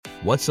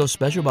What's so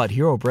special about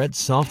Hero Bread's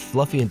soft,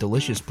 fluffy, and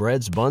delicious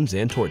breads, buns,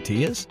 and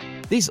tortillas?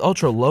 These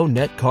ultra-low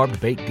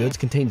net-carb baked goods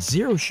contain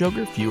zero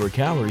sugar, fewer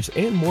calories,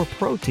 and more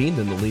protein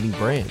than the leading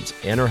brands,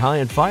 and are high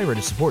in fiber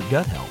to support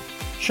gut health.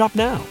 Shop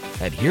now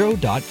at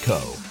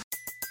Hero.co.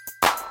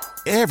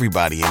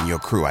 Everybody in your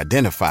crew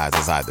identifies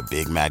as either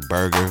Big Mac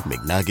Burger,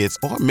 McNuggets,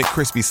 or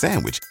McCrispy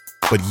Sandwich.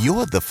 But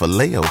you're the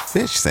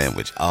Filet-O-Fish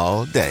Sandwich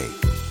all day.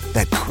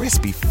 That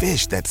crispy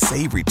fish, that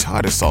savory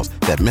tartar sauce,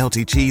 that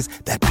melty cheese,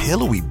 that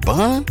pillowy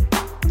bun.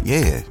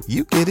 Yeah,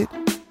 you get it.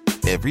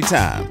 Every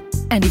time.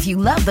 And if you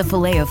love the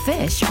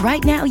Filet-O-Fish,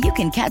 right now you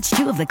can catch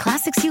two of the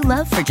classics you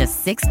love for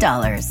just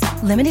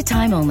 $6. Limited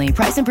time only.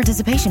 Price and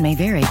participation may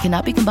vary.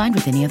 Cannot be combined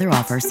with any other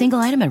offer. Single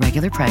item at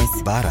regular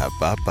price.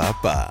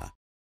 Ba-da-ba-ba-ba.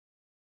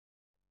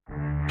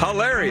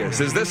 Hilarious.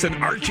 Is this an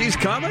Archie's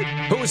comic?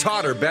 Who's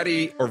hotter,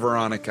 Betty or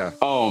Veronica?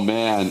 Oh,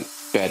 man,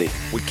 Betty.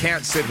 We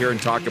can't sit here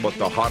and talk about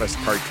the hottest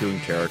cartoon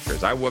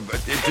characters.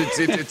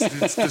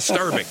 It's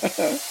disturbing.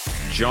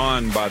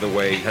 John, by the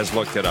way, has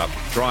looked it up,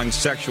 drawing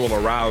sexual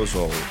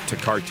arousal to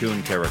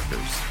cartoon characters.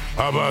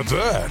 How about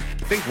that?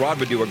 I think Rod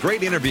would do a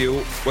great interview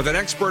with an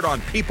expert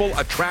on people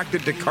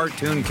attracted to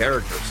cartoon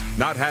characters.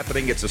 Not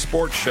happening. It's a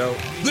sports show.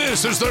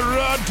 This is the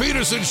Rod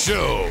Peterson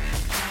Show.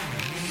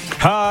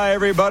 Hi,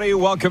 everybody.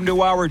 Welcome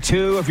to Hour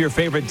 2 of your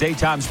favorite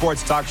daytime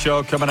sports talk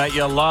show, coming at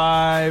you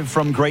live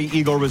from Grey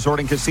Eagle Resort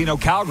and Casino,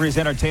 Calgary's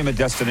entertainment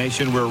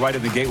destination. We're right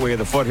at the gateway of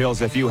the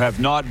foothills. If you have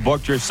not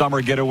booked your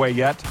summer getaway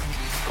yet,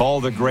 call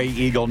the Grey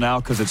Eagle now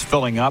because it's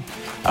filling up.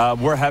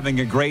 We're having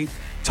a great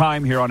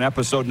time here on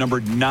episode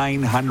number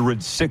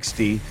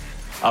 960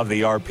 of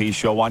the RP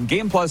Show on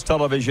Game Plus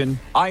Television,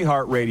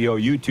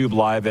 iHeartRadio, YouTube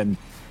Live, and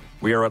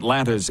we are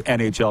Atlanta's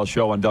NHL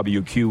show on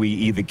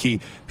WQEE The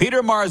Key.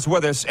 Peter Marr's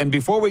with us, and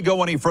before we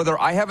go any further,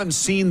 I haven't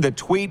seen the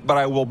tweet, but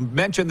I will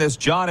mention this.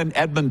 John in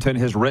Edmonton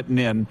has written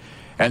in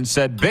and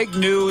said, big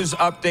news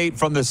update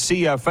from the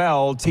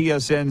CFL.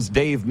 TSN's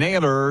Dave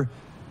Naylor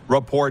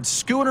reports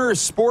Schooner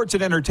Sports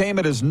and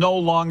Entertainment is no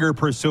longer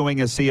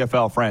pursuing a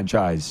CFL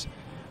franchise.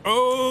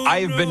 Oh,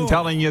 I've been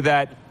telling you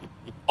that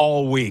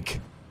all week.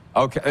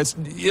 Okay,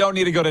 you don't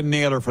need to go to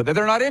Naylor for that.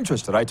 They're not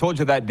interested. I told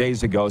you that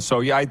days ago. So,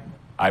 yeah,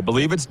 I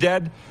believe it's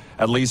dead,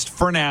 at least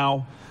for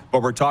now.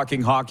 But we're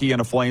talking hockey and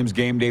a Flames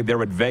game day.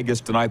 They're at Vegas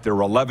tonight. There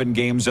are 11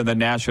 games in the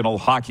National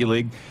Hockey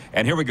League.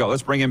 And here we go.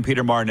 Let's bring in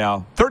Peter Marr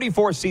now.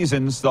 34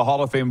 seasons, the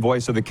Hall of Fame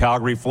voice of the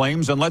Calgary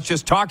Flames. And let's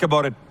just talk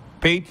about it,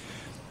 Pete.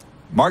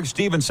 Mark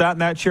Stevens sat in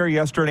that chair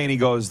yesterday, and he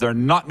goes, they're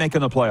not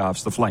making the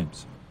playoffs, the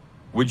Flames.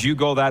 Would you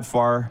go that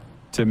far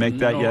to make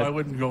that yet? No, I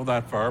wouldn't go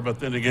that far. But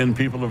then again,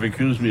 people have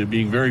accused me of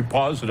being very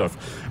positive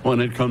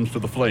when it comes to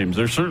the Flames.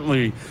 They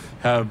certainly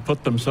have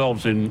put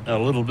themselves in a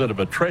little bit of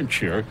a trench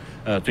here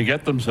to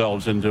get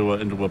themselves into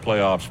a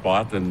playoff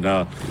spot, and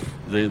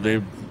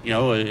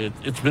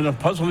it's been a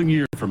puzzling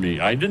year for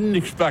me. I didn't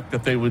expect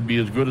that they would be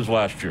as good as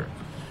last year,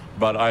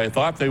 but I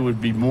thought they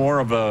would be more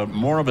of a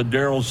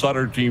Darryl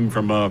Sutter team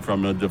from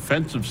a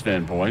defensive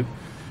standpoint.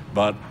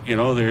 But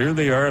here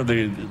they are.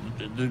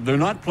 They're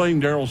not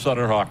playing Darryl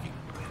Sutter hockey.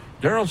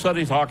 Darryl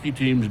Sutter's hockey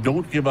teams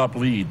don't give up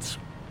leads.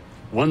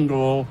 One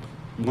goal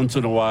once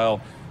in a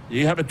while.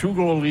 You have a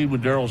 2-goal lead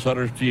with Darryl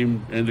Sutter's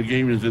team, and the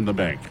game is in the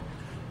bank.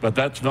 But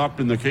that's not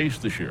been the case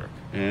this year.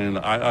 And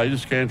I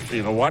just can't,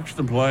 watch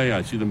them play.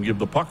 I see them give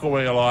the puck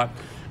away a lot,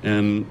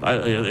 and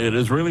it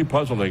is really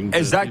puzzling.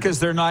 Is that because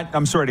they're not,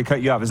 I'm sorry to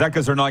cut you off, is that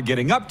because they're not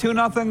getting up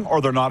 2-0,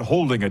 or they're not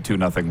holding a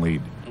 2-0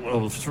 lead?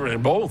 Well,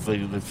 both.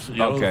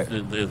 Okay.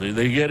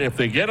 If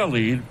they get a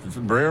lead,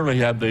 rarely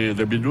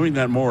they've been doing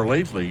that more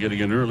lately,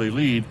 getting an early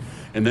lead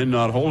and then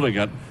not holding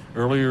it.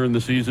 Earlier in the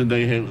season,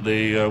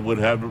 they would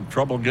have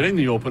trouble getting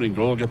the opening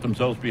goal, get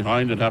themselves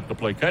behind, and have to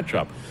play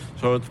catch-up.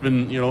 So it's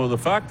been, the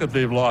fact that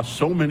they've lost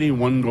so many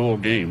one-goal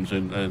games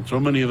and so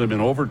many of them in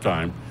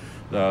overtime,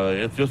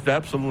 it's just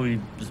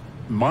absolutely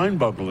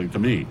mind-boggling to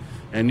me.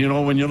 And,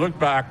 when you look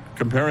back,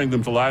 comparing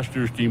them to last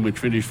year's team, which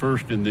finished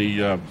first in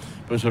the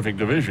Pacific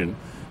Division,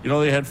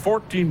 they had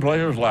 14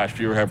 players last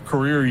year have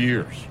career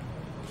years.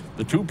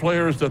 The 2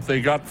 players that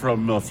they got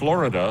from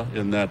Florida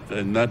in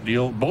that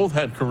deal both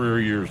had career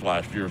years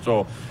last year.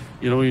 So,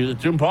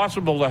 it's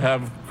impossible to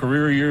have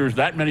career years.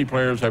 That many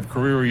players have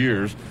career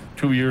years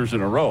 2 years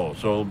in a row.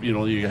 So,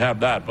 you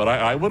have that. But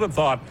I would have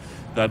thought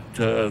that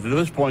at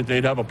this point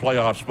they'd have a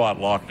playoff spot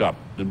locked up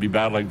and be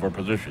battling for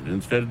position.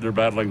 Instead, they're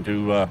battling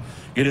to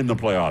get in the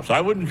playoffs.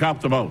 I wouldn't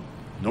count them out.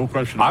 No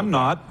question. I'm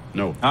not.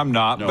 No. I'm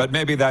not, no. But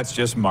maybe that's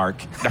just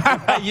Mark.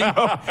 you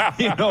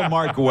know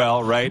Mark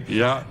well, right?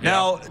 Yeah.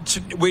 Now,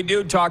 we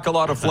do talk a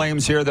lot of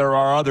Flames here. There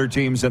are other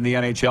teams in the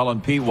NHL,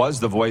 and Pete was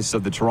the voice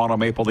of the Toronto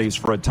Maple Leafs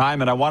for a time.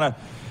 And I want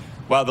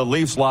to, the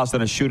Leafs lost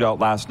in a shootout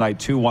last night,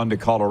 2-1 to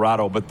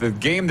Colorado. But the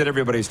game that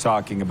everybody's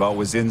talking about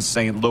was in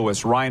St.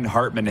 Louis. Ryan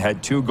Hartman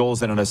had 2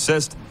 goals and an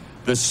assist.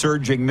 The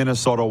surging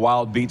Minnesota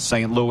Wild beat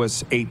St.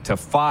 Louis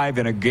 8-5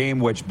 in a game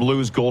which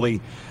Blues goalie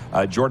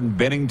Jordan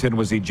Bennington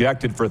was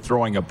ejected for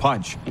throwing a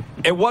punch.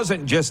 It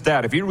wasn't just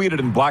that. If you read it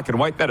in black and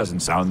white, that doesn't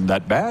sound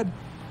that bad.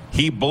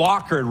 He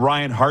blockered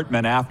Ryan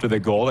Hartman after the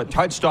goal. It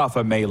touched off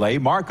a melee.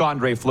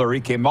 Marc-Andre Fleury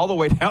came all the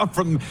way down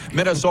from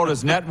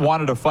Minnesota's net,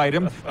 wanted to fight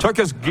him, took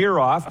his gear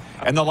off,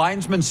 and the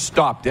linesman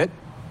stopped it.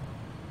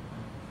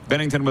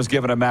 Bennington was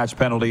given a match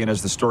penalty and,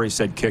 as the story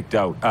said, kicked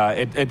out.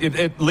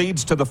 It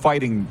leads to the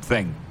fighting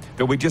thing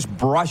that we just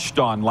brushed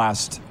on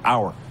last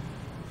hour.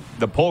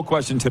 The poll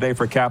question today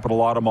for Capital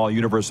Automall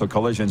Universal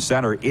Collision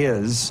Center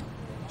is,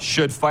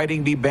 should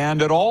fighting be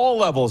banned at all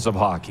levels of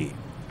hockey?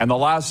 And the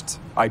last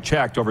I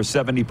checked, over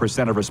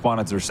 70% of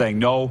respondents are saying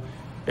no,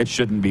 it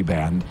shouldn't be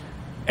banned.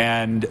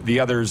 And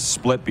the others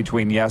split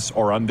between yes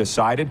or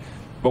undecided.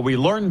 But we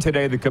learned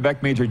today the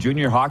Quebec Major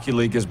Junior Hockey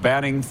League is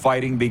banning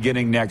fighting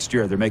beginning next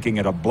year. They're making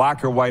it a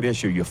black or white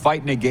issue. You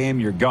fight in a game,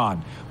 you're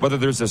gone. Whether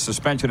there's a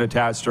suspension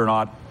attached or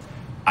not,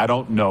 I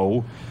don't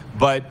know.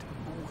 But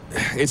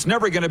it's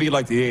never going to be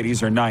like the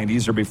 80s or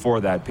 90s or before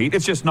that, Pete.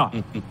 It's just not.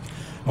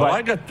 Well,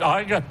 I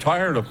got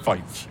tired of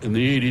fights in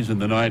the 80s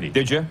and the 90s.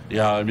 Did you?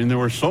 Yeah, I mean, there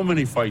were so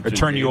many fights. It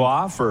turned you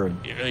off, or?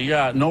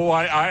 Yeah, no,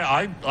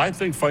 I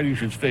think fighting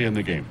should stay in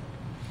the game.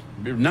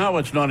 Now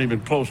it's not even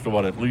close to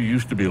what it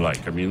used to be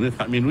like. I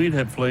mean, we'd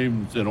have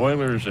Flames and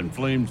Oilers and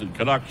Flames and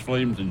Canucks,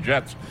 Flames and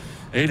Jets.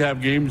 They'd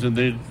have games and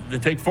they'd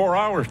take 4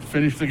 hours to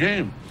finish the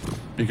game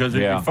because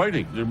they'd be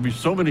fighting. There'd be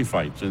so many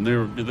fights, and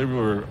there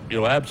were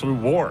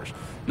absolute wars.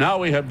 Now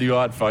we have the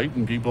odd fight,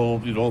 and people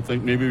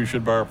think maybe we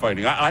should bar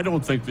fighting. I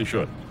don't think they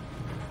should.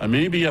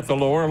 Maybe at the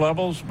lower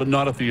levels, but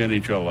not at the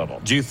NHL level.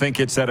 Do you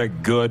think it's at a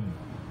good,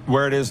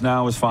 where it is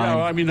now is fine?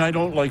 No, I mean, I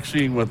don't like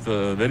seeing what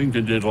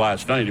Bennington did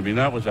last night. I mean,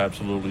 that was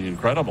absolutely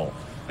incredible.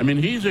 I mean,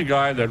 he's a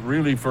guy that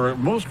really, for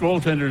most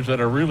goaltenders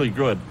that are really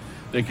good,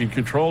 they can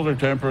control their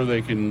temper,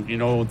 they can,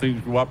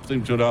 things go up,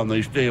 things go down,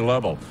 they stay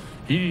level.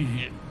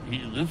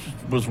 This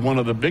was one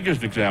of the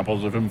biggest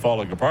examples of him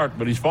falling apart,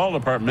 but he's fallen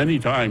apart many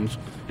times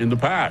in the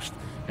past.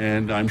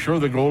 And I'm sure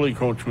the goalie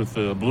coach with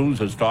the Blues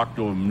has talked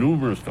to him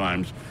numerous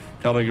times,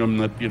 telling him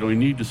that, you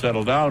need to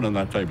settle down and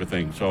that type of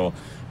thing. So,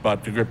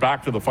 but to get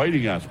back to the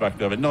fighting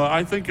aspect of it, no,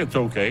 I think it's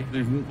okay.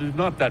 There's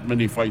not that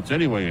many fights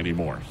anyway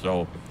anymore.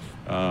 So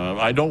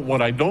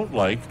what I don't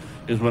like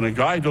is when a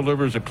guy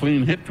delivers a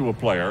clean hit to a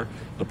player,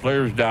 the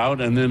player's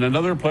down, and then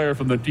another player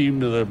from the team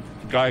that the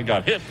guy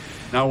got hit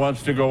now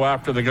wants to go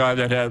after the guy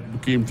that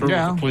came through with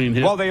a clean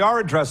hit. Well, they are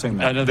addressing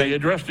that. And they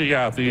addressed it,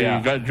 at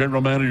the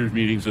general managers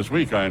meetings this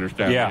week, I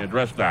understand. They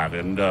addressed that.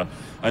 And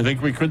I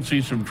think we could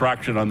see some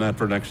traction on that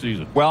for next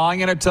season. Well, I'm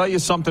going to tell you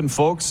something,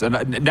 folks.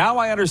 And now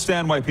I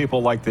understand why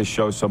people like this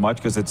show so much,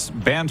 because it's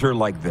banter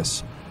like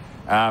this.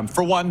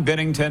 For one,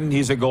 Bennington,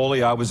 he's a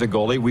goalie. I was a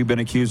goalie. We've been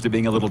accused of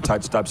being a little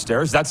touched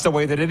upstairs. That's the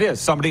way that it is.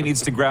 Somebody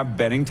needs to grab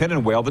Bennington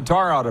and whale the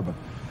tar out of him.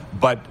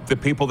 But the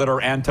people that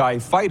are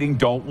anti-fighting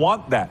don't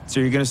want that.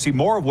 So you're going to see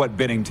more of what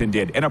Bennington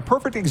did. And a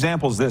perfect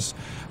example is this.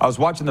 I was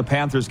watching the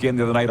Panthers game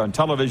the other night on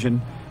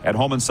television at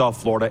home in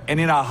South Florida. And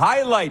in a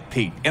highlight,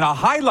 Pete,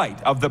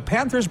 of the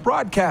Panthers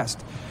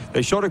broadcast,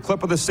 they showed a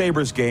clip of the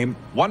Sabres game.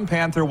 One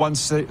Panther, one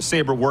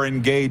Sabre were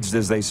engaged,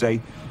 as they say.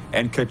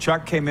 And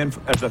Tkachuk came in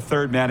as a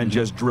third man and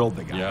just drilled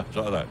the guy. Yeah, I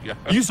saw that. Yeah.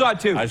 You saw it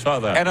too. I saw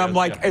that. And I'm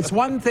like, it's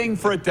one thing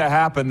for it to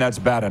happen that's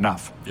bad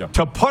enough. Yeah.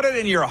 To put it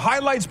in your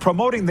highlights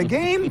promoting the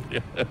game,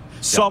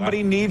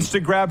 somebody needs to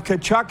grab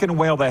Tkachuk and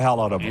whale the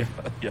hell out of him.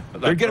 There's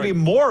going to be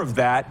more of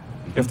that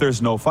if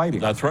there's no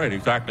fighting. That's right,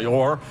 exactly.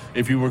 Or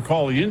if you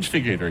recall the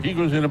instigator, he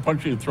goes in and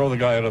punches and throw the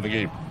guy out of the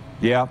game.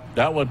 Yeah.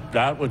 That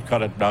would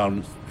cut it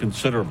down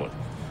considerably.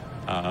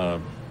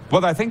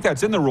 Well, I think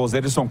that's in the rules.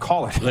 They just don't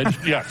call it.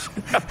 Yes.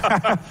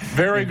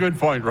 Very good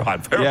point,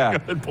 Rod. Very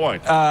good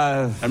point.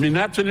 I mean,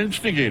 that's an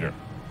instigator.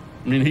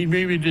 I mean, he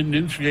maybe didn't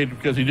instigate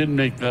because he didn't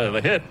make the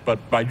hit,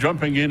 but by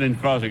jumping in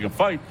and causing a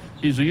fight,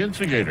 he's the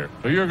instigator.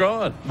 So you're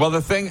gone. Well,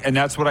 the thing, and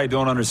that's what I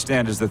don't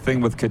understand, is the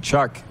thing with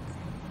Tkachuk.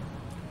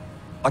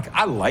 Like,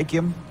 I like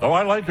him. Oh,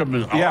 I like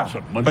him.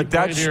 Awesome. When he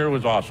played here, it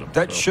was awesome.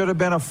 That should have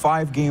been a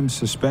 5-game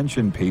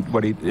suspension, Pete,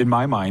 in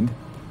my mind.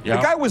 Yeah.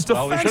 The guy was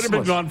defenseless. Well, he should have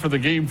been gone for the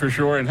game for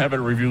sure and have it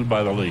reviewed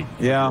by the league.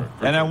 Yeah,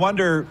 and I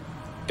wonder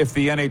if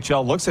the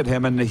NHL looks at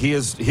him, and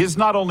he's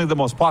not only the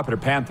most popular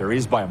Panther,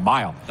 he's by a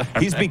mile.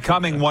 He's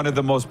becoming one of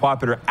the most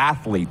popular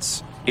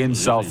athletes in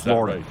South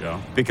Florida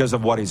because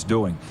of what he's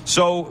doing.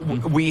 So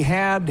we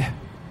had...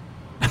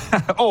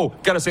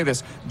 got to say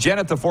this.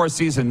 Janet, the Four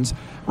Seasons,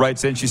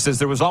 writes in. She says,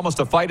 there was almost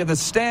a fight in the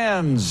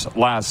stands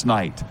last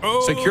night.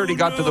 Security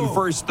got to them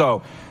first,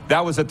 though.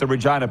 That was at the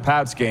Regina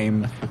Pats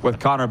game with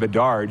Connor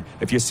Bedard.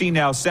 If you see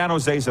now, San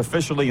Jose's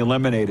officially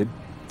eliminated.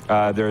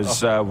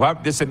 There's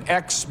an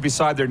X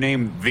beside their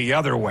name the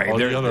other way. Oh,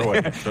 the other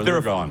way. So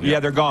they're gone.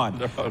 Yeah, they're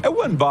gone. It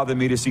wouldn't bother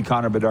me to see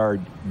Connor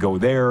Bedard go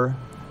there.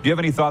 Do you have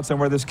any thoughts on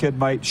where this kid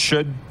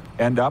should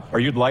end up? Or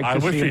you'd like to see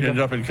him? I wish he'd end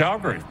up in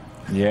Calgary.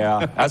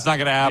 Yeah, that's not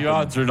going to happen. The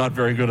odds are not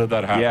very good at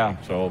that happening.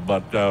 Yeah. So,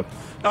 but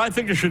I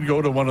think it should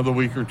go to one of the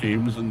weaker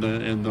teams in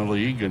the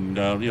league, and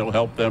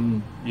help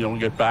them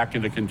get back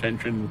into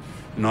contention,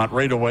 not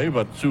right away,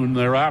 but soon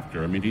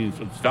thereafter. I mean, it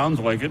sounds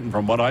like it, and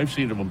from what I've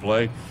seen of him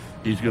play,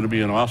 he's going to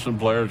be an awesome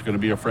player. He's going to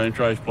be a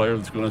franchise player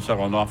that's going to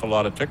sell an awful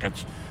lot of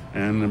tickets.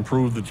 and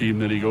improve the team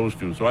that he goes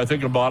to. So I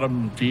think a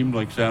bottom team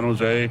like San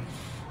Jose,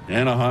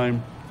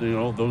 Anaheim,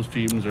 those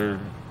teams are,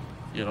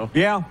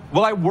 Yeah.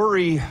 Well, I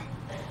worry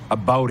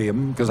about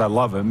him because I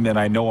love him and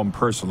I know him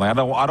personally. I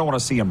don't want to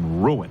see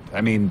him ruined.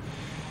 I mean,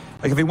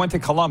 like if he went to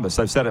Columbus,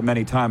 I've said it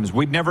many times,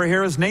 we'd never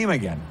hear his name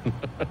again.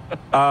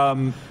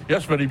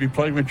 Yes, but he'd be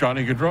playing with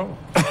Johnny Gaudreau.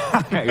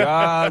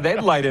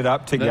 They'd light it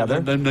up together.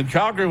 Then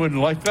Calgary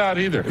wouldn't like that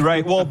either.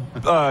 Right.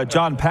 Well,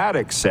 John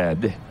Paddock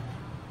said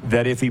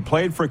that if he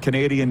played for a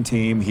Canadian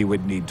team, he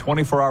would need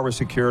 24-hour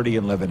security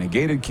and live in a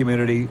gated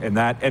community. And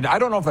I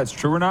don't know if that's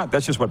true or not.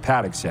 That's just what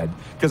Paddock said.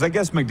 Because I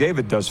guess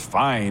McDavid does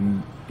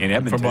fine in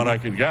Edmonton. From what I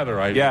can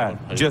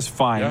gather, just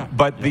fine. Yeah,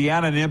 but the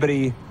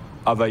anonymity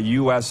of a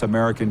U.S.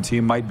 American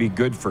team might be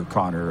good for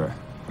Connor.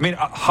 I mean,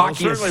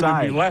 hockey certainly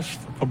aside, would be less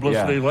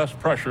publicity, less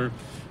pressure.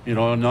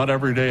 Not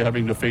every day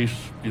having to face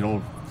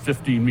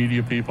 15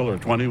 media people or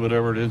 20,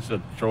 whatever it is, that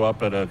show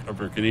up at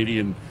for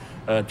Canadian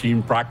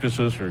team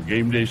practices or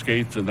game day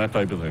skates and that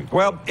type of thing.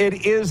 Well,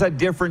 it is a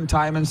different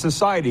time in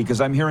society because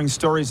I'm hearing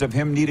stories of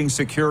him needing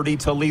security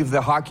to leave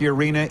the hockey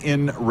arena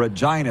in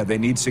Regina. They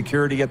need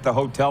security at the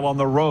hotel on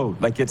the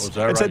road. Like it's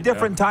a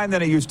different time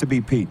than it used to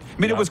be, Pete.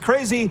 I mean, it was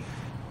crazy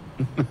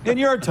in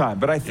your time,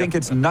 but I think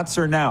it's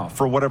nutser now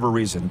for whatever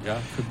reason. Yeah,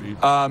 could be.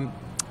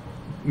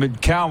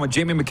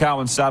 Jamie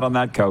McCowan sat on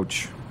that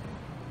couch.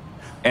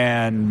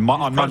 And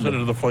on president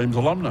of the Flames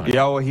alumni.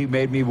 Yeah, well, he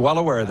made me well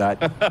aware of that.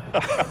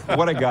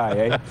 What a guy,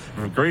 eh?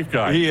 A great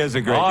guy. He is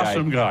a great guy.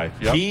 Awesome guy.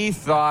 Yep. He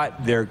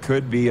thought there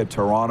could be a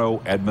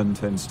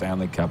Toronto-Edmonton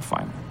Stanley Cup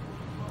final.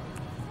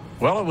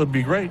 Well, it would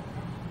be great.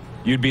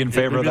 You'd be in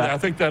favor of that? I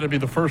think that would be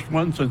the first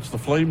one since the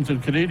Flames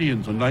and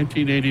Canadians in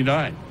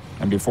 1989.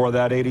 And before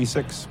that,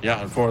 86?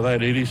 Yeah, before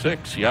that,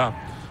 86, yeah.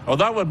 Oh,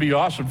 that would be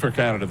awesome for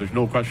Canada. There's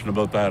no question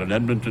about that. An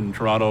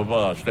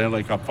Edmonton-Toronto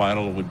Stanley Cup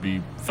final would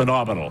be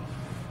phenomenal.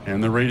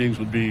 And the ratings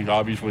would be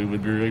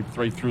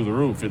right through the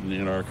roof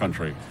in our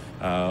country.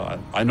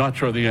 I'm not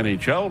sure the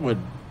NHL would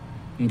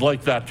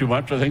like that too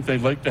much. I think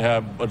they'd like to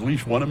have at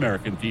least one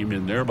American team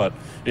in there, but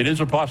it is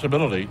a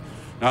possibility.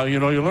 Now, you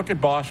look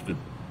at Boston.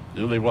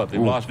 They've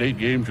lost 8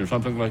 games or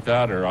something like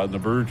that, or on the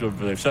verge of,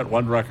 they've set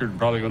one record and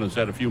probably going to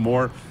set a few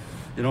more.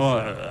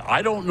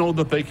 I don't know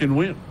that they can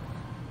win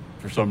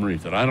for some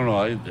reason. I don't know.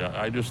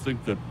 I just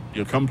think that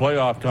come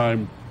playoff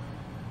time,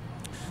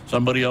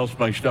 somebody else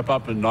might step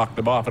up and knock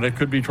them off, and it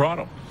could be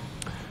Toronto.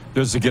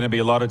 There's going to be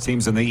a lot of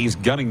teams in the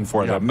East gunning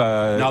for them.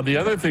 Now, the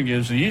other thing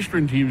is the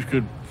Eastern teams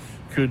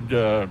could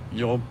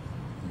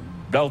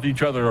belt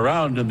each other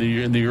around in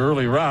the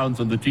early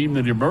rounds, and the team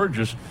that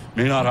emerges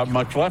may not have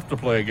much left to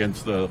play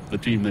against the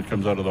team that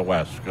comes out of the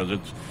West, because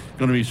it's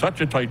going to be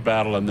such a tight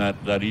battle in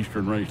that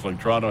Eastern race.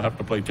 Like Toronto have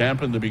to play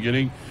Tampa in the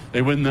beginning.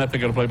 They win that, they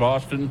got to play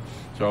Boston.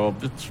 So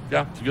it's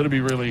going to be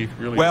really,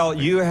 really. Well,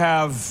 you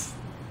have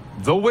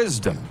the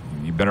wisdom.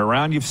 You've been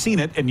around, you've seen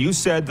it, and you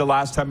said the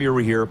last time you were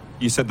here,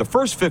 you said the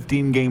first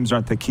 15 games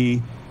aren't the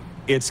key.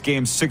 It's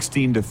games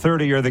 16 to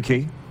 30 are the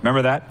key.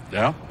 Remember that?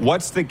 Yeah.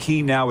 What's the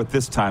key now at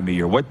this time of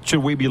year? What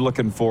should we be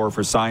looking for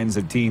signs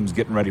of teams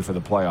getting ready for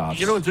the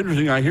playoffs? It's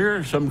interesting. I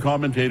hear some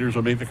commentators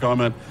will make the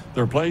comment,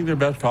 they're playing their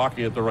best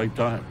hockey at the right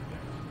time.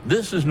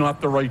 This is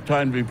not the right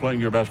time to be playing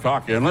your best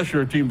hockey, unless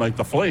you're a team like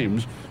the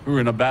Flames, who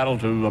are in a battle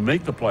to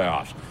make the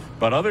playoffs.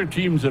 But other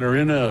teams that are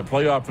in a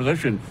playoff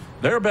position,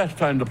 their best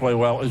time to play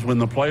well is when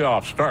the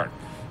playoffs start.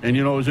 And,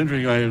 it was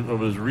interesting. I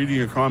was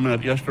reading a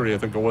comment yesterday, I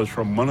think it was,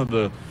 from one of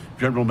the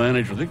general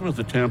managers. I think it was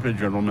the Tampa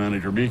general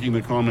manager making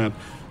the comment,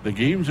 the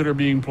games that are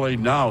being played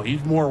now,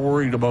 he's more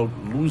worried about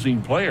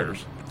losing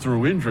players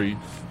through injury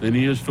than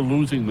he is to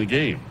losing the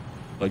game.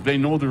 Like, they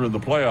know they're in the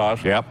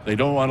playoffs. Yep. They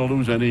don't want to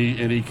lose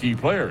any key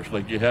players.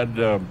 Like you had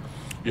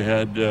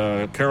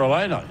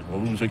Carolina,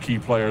 lose a key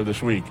player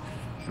this week.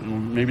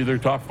 Maybe their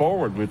top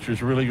forward, which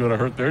is really going to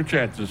hurt their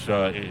chances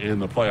in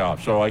the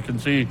playoffs. So I can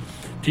see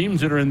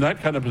teams that are in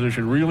that kind of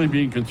position really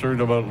being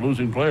concerned about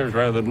losing players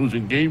rather than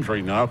losing games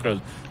right now, because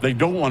they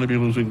don't want to be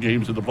losing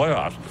games in the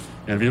playoffs.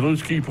 And if you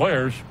lose key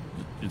players,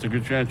 it's a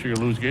good chance you're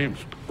going to lose games.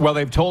 Well,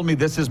 they've told me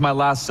this is my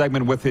last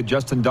segment with it.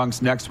 Justin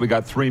Dunk's next. We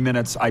got 3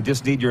 minutes. I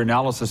just need your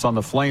analysis on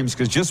the Flames,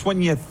 because just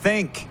when you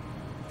think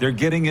they're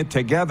getting it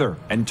together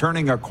and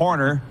turning a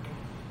corner,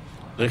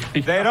 they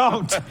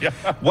don't. Yeah.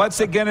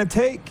 What's it going to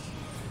take?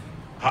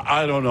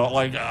 I don't know.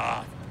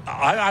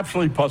 I'm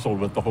absolutely puzzled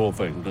with the whole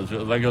thing. Because,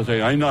 like I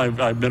say, I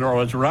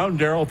was around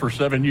Darryl for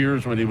 7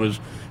 years when he was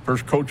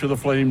first coach of the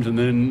Flames, and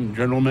then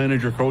general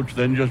manager coach,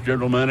 then just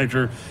general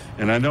manager.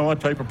 And I know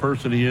what type of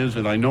person he is,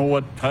 and I know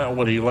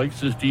what he likes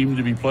his team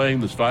to be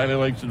playing, the style he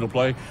likes them to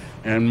play.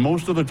 And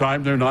most of the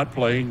time, they're not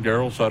playing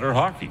Darryl Sutter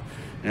hockey.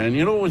 And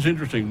it was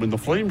interesting when the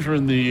Flames were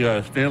in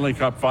the Stanley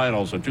Cup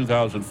Finals in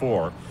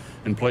 2004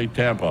 and played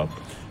Tampa.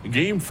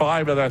 Game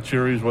 5 of that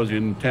series was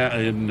in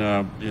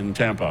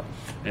Tampa.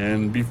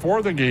 And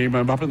before the game,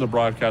 I'm up in the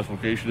broadcast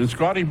location, and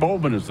Scotty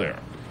Bowman is there.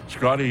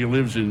 Scotty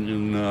lives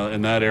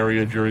in that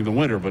area during the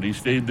winter, but he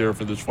stayed there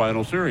for this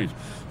final series.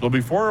 So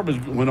before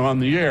it went on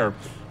the air,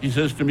 he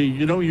says to me,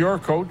 your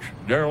coach,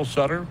 Darryl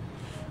Sutter,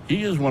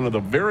 he is one of the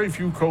very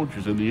few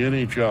coaches in the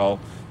NHL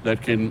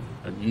that can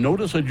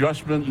notice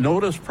adjustment,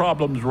 notice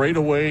problems right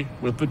away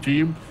with the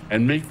team,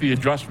 and make the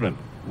adjustment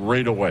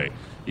right away.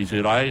 He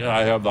said,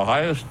 I have the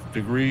highest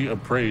degree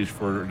of praise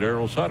for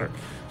Daryl Sutter.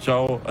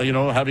 So,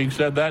 having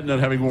said that and then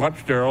having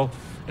watched Daryl,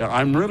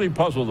 I'm really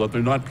puzzled that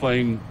they're not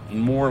playing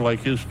more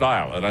like his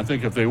style. And I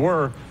think if they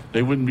were,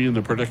 they wouldn't be in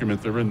the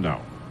predicament they're in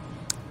now.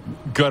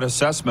 Good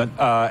assessment.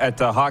 At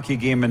the hockey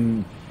game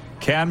in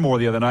Canmore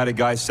the other night, a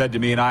guy said to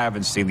me, and I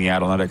haven't seen the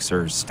analytics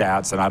or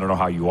stats, and I don't know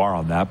how you are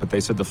on that, but they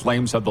said the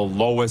Flames have the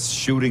lowest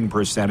shooting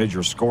percentage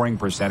or scoring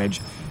percentage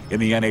in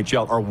the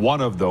NHL, or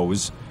one of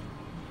those,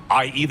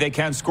 i.e. they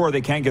can't score, they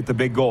can't get the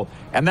big goal.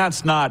 And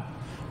that's not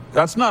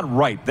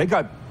right. They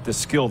got the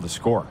skill to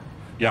score.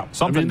 Yeah,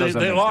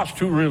 they lost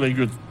two really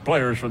good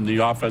players from the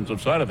offensive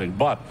side of things,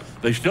 but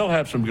they still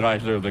have some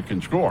guys there that can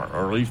score,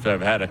 or at least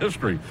have had a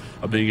history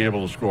of being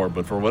able to score.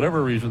 But for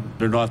whatever reason,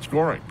 they're not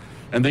scoring.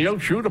 And they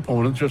outshoot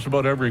opponents just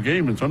about every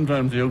game, and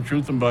sometimes they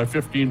outshoot them by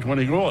 15,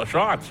 20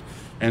 shots.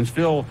 But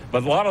a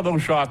lot of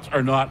those shots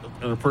are not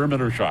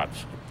perimeter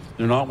shots.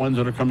 They're not ones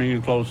that are coming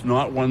in close,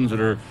 not ones that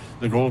are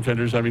the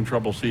goaltenders having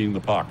trouble seeing the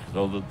puck.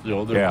 So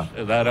there's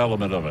that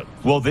element of it.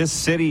 Will this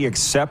city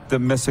accept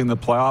them missing the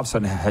playoffs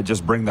and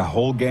just bring the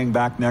whole gang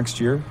back next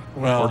year?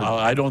 Well,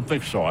 I don't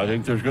think so. I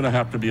think there's going to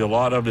have to be a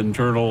lot of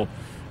internal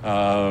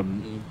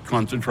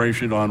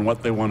concentration on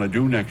what they want to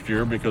do next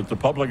year, because the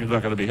public is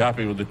not going to be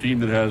happy with a team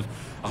that has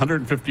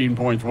 115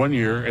 points one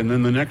year and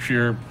then the next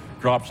year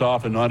drops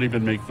off and not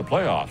even make the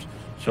playoffs.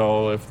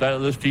 So if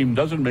this team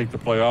doesn't make the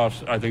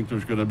playoffs, I think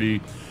there's going to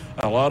be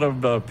a lot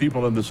of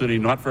people in the city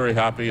not very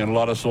happy, and a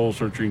lot of soul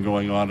searching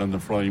going on in the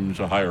Flames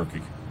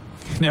hierarchy.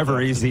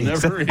 Never easy.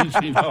 Never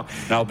easy. No.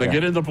 Now, if they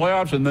get in the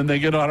playoffs and then they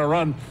get on a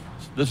run,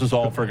 this is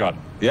all forgotten.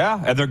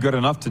 Yeah, and they're good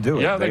enough to do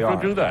it. Yeah, they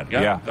could do that.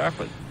 Yeah,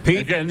 exactly. Pete?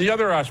 Again, the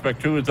other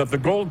aspect, too, is that the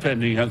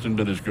goaltending hasn't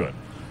been as good.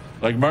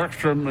 Like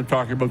Markstrom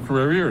talking about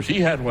career years. He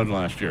had one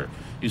last year.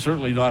 He's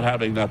certainly not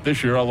having that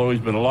this year, although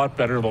he's been a lot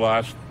better the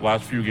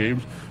last few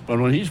games. But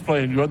when he's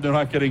playing good, they're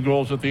not getting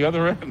goals at the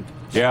other end.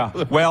 Yeah.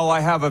 Well, I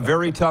have a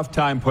very tough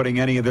time putting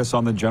any of this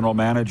on the general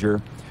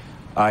manager.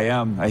 I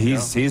am.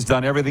 He's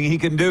done everything he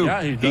can do.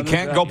 Yeah, he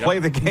can't go play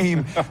the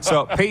game.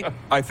 So, Pete,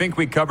 I think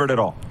we covered it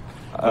all.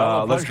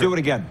 Let's do it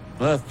again.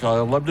 I'd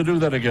love to do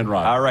that again,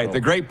 Ron. All right.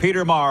 The great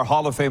Peter Maher,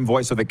 Hall of Fame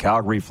voice of the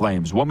Calgary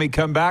Flames. When we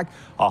come back,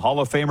 a Hall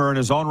of Famer in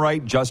his own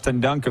right,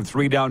 Justin Dunk of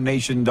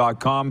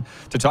 3DownNation.com,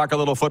 to talk a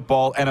little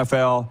football,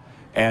 NFL,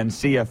 and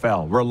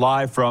CFL. We're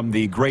live from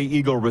the Grey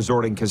Eagle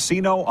Resort and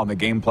Casino on the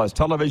Game Plus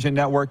Television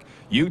Network,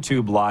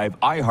 YouTube Live,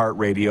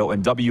 iHeartRadio,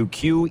 and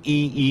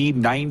WQEE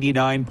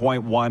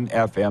 99.1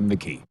 FM, The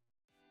Key.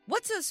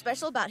 What's so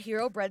special about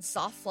Hero Bread's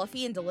soft,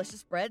 fluffy, and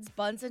delicious breads,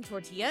 buns, and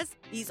tortillas?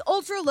 These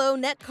ultra-low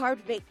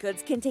net-carb baked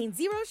goods contain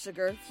zero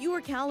sugar,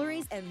 fewer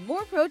calories, and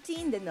more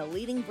protein than the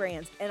leading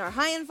brands, and are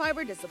high in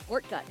fiber to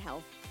support gut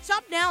health.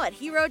 Shop now at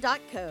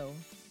hero.co.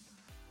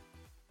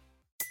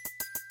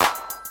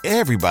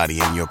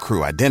 Everybody in your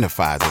crew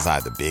identifies as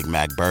either Big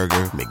Mac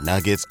Burger,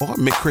 McNuggets, or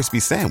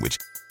McCrispy Sandwich.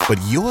 But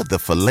you're the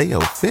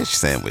Filet-O-Fish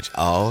Sandwich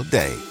all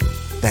day.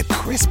 That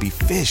crispy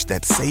fish,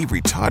 that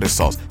savory tartar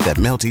sauce, that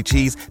melty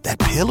cheese, that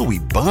pillowy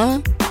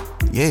bun.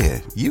 Yeah,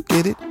 you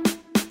get it.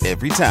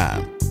 Every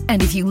time.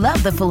 And if you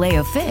love the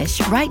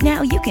Filet-O-Fish, right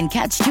now you can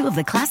catch two of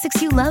the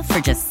classics you love for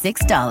just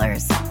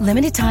 $6.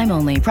 Limited time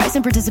only. Price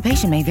and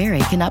participation may vary.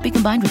 Cannot be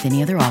combined with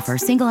any other offer.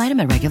 Single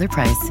item at regular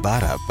price.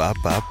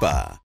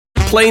 Ba-da-ba-ba-ba.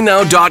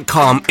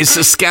 PlayNow.com is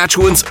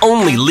Saskatchewan's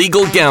only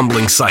legal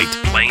gambling site.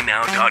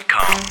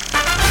 PlayNow.com.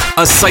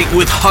 A site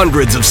with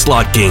hundreds of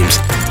slot games,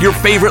 your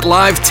favorite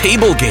live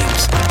table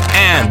games,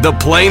 and the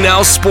Play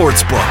Now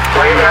Sportsbook.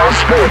 Play Now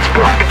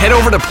Sportsbook. Head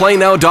over to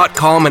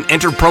PlayNow.com and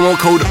enter promo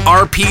code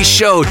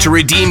RPSHOW to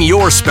redeem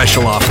your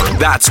special offer.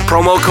 That's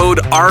promo code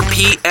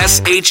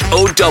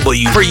RPSHOW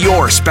for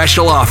your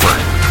special offer.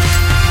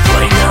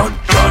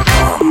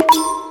 PlayNow.com.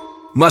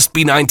 Must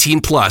be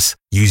 19 plus.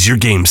 Use your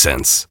game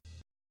sense.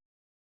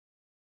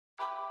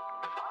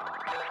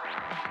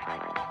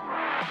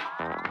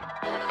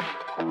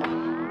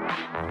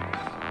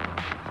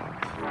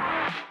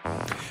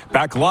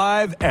 Back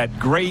live at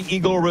Grey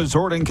Eagle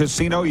Resort and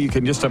Casino. You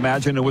can just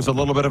imagine it was a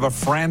little bit of a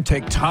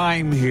frantic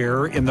time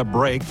here in the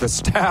break. The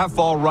staff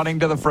all running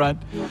to the front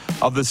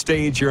of the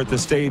stage here at the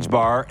Stage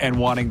Bar and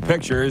wanting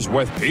pictures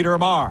with Peter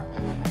Maher.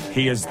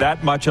 He is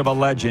that much of a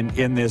legend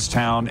in this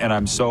town, and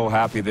I'm so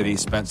happy that he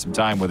spent some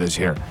time with us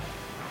here.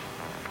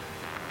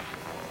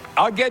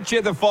 I'll get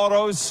you the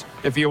photos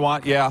if you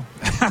want. Yeah,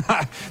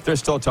 they're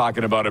still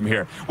talking about him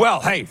here. Well,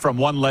 hey, from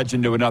one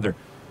legend to another.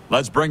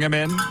 Let's bring him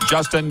in.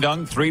 Justin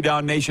Dunk,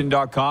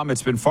 3DownNation.com.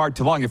 It's been far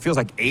too long. It feels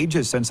like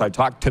ages since I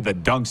talked to the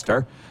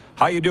Dunkster.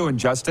 How you doing,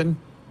 Justin?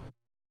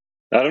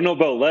 I don't know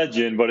about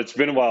legend, but it's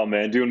been a while,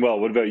 man. Doing well.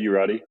 What about you,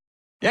 Roddy?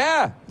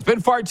 Yeah, it's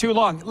been far too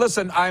long.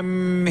 Listen,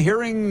 I'm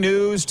hearing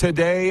news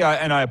today,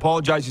 and I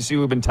apologize. You see,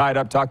 we've been tied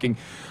up talking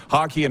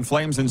hockey and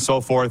Flames and so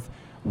forth.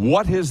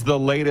 What is the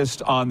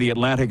latest on the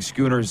Atlantic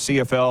Schooners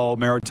CFL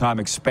Maritime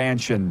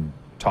expansion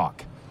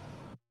talk?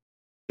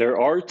 There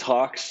are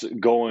talks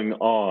going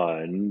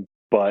on,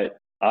 but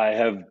I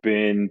have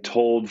been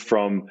told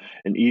from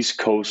an East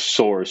Coast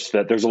source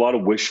that there's a lot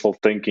of wishful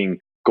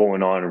thinking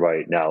going on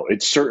right now.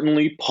 It's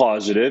certainly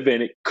positive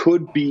and it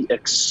could be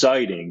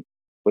exciting,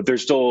 but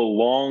there's still a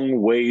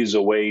long ways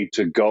away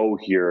to go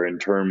here in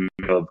terms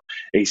of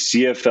a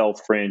CFL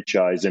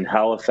franchise in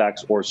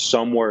Halifax or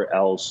somewhere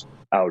else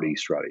out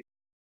east, Roddy.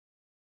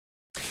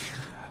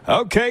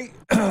 Okay,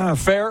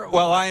 fair.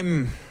 Well,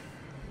 I'm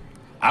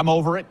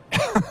over it.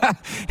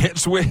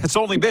 It's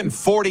only been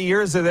 40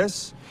 years of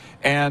this,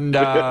 and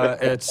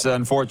it's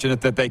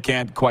unfortunate that they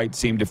can't quite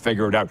seem to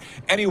figure it out.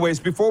 Anyways,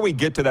 before we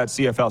get to that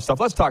CFL stuff,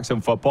 let's talk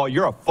some football.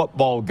 You're a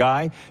football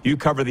guy. You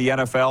cover the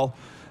NFL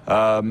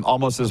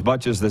almost as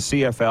much as the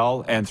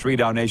CFL, and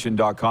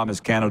 3DownNation.com is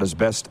Canada's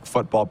best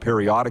football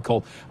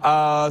periodical.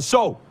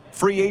 So,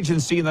 free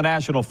agency in the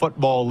National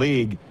Football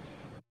League.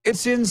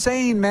 It's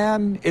insane,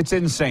 man. It's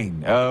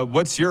insane.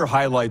 What's your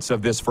highlights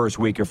of this first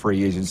week of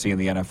free agency in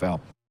the NFL?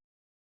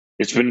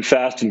 It's been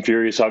fast and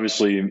furious,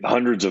 obviously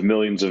hundreds of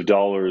millions of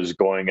dollars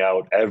going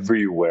out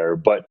everywhere.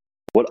 But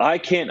what I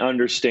can't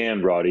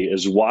understand, Roddy,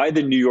 is why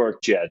the New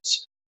York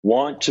Jets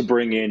want to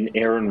bring in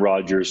Aaron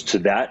Rodgers to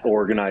that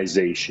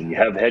organization. You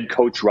have head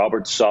coach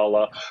Robert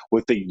Saleh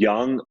with a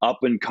young,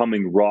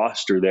 up-and-coming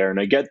roster there. And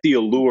I get the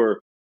allure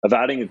of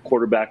adding a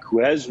quarterback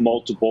who has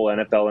multiple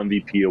NFL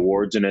MVP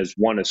awards and has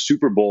won a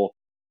Super Bowl.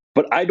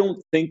 But I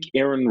don't think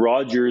Aaron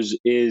Rodgers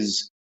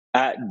is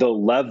at the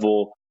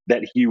level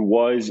that he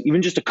was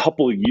even just a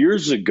couple of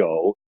years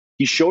ago.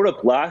 He showed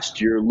up last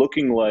year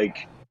looking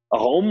like a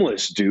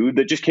homeless dude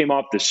that just came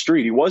off the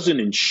street. He wasn't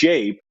in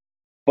shape.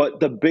 But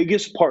the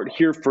biggest part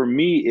here for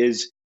me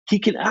is he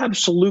can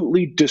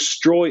absolutely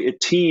destroy a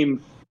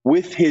team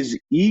with his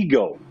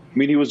ego. I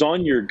mean, he was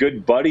on your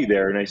good buddy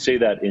there, and I say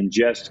that in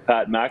jest,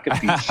 Pat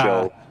McAfee's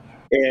show,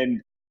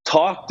 and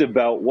talked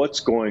about what's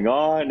going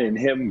on and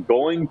him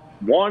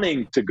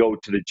wanting to go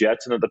to the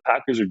Jets and that the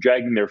Packers are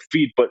dragging their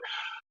feet. But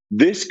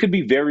this could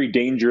be very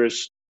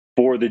dangerous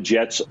for the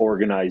Jets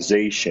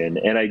organization.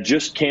 And I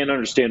just can't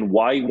understand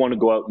why you want to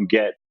go out and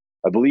get,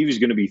 I believe he's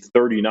going to be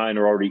 39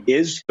 or already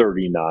is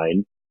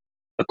 39,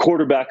 a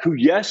quarterback who,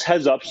 yes,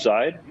 has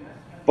upside,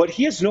 but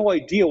he has no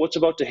idea what's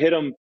about to hit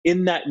him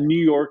in that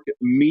New York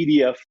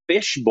media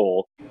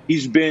fishbowl.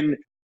 He's been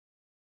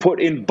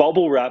put in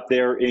bubble wrap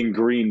there in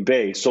Green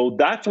Bay. So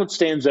that's what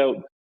stands out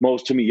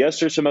most to me. Yes,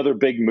 there's some other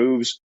big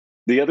moves.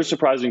 The other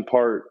surprising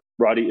part,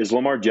 Roddy, is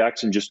Lamar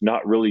Jackson just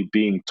not really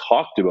being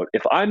talked about.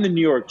 If I'm the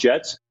New York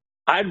Jets,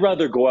 I'd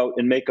rather go out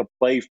and make a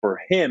play for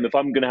him. If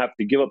I'm going to have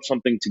to give up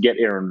something to get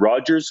Aaron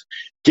Rodgers,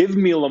 give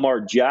me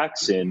Lamar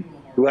Jackson,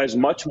 who has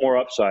much more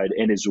upside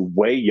and is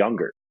way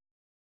younger.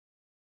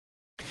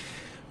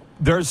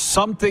 There's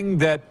something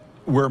that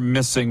we're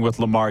missing with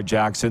Lamar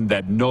Jackson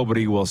that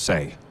nobody will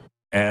say.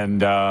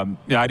 And I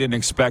didn't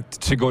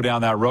expect to go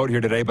down that road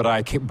here today, but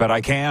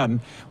I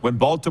can. When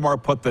Baltimore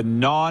put the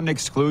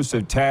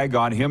non-exclusive tag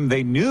on him,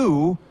 they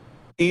knew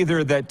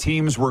either that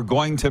teams were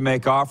going to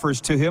make offers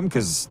to him,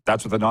 because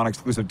that's what the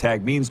non-exclusive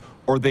tag means,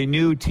 or they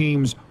knew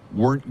teams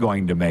weren't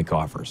going to make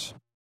offers.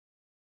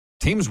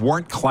 Teams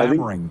weren't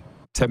clamoring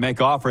to make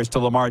offers to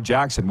Lamar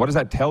Jackson. What does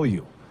that tell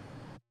you?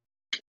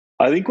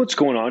 I think what's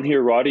going on here,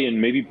 Roddy,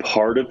 and maybe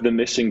part of the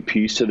missing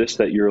piece to this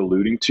that you're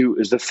alluding to,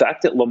 is the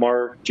fact that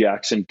Lamar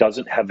Jackson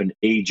doesn't have an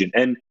agent,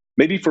 and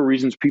maybe for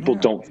reasons people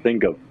don't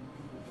think of.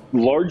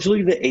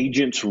 Largely, the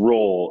agent's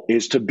role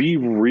is to be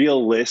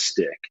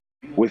realistic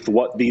with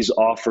what these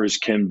offers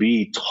can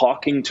be,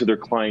 talking to their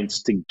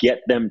clients to get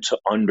them to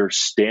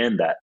understand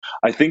that.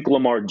 I think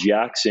Lamar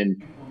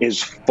Jackson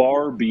is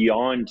far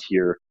beyond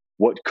here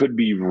what could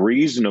be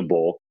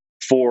reasonable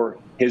for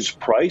his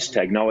price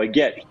tag. Now, I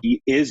get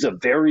he is a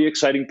very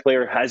exciting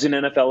player, has an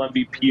NFL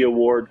MVP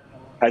award,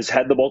 has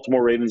had the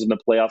Baltimore Ravens in the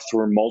playoffs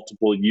for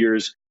multiple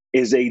years,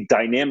 is a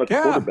dynamic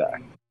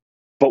quarterback.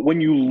 But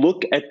when you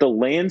look at the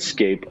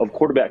landscape of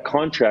quarterback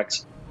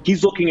contracts,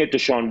 he's looking at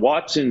Deshaun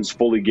Watson's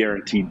fully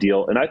guaranteed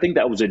deal, and I think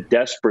that was a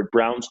desperate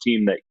Browns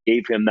team that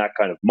gave him that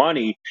kind of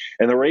money.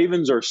 And the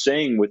Ravens are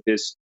saying with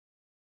this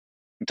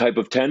type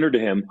of tender to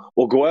him,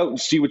 well, go out and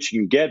see what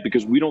you can get,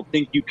 because we don't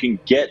think you can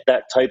get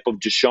that type of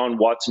Deshaun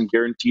Watson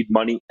guaranteed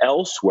money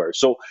elsewhere.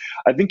 So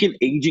I think an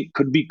agent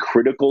could be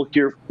critical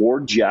here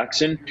for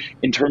Jackson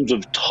in terms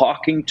of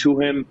talking to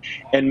him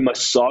and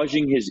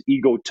massaging his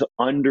ego to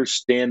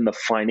understand the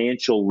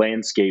financial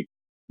landscape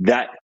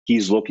that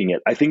he's looking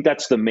at. I think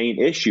that's the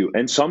main issue.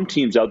 And some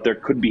teams out there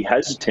could be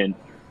hesitant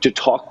to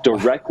talk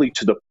directly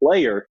to the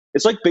player.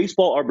 It's like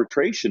baseball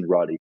arbitration,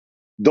 Roddy.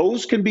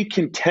 Those can be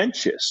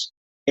contentious.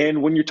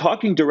 And when you're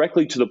talking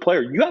directly to the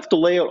player, you have to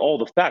lay out all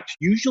the facts.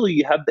 Usually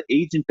you have the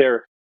agent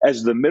there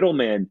as the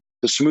middleman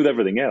to smooth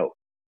everything out.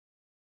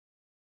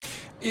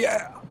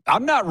 Yeah,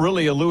 I'm not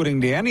really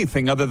alluding to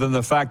anything other than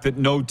the fact that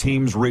no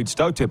teams reached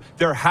out to him.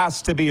 There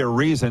has to be a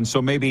reason,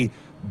 so maybe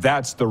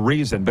that's the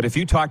reason. But if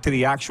you talk to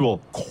the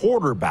actual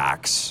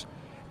quarterbacks,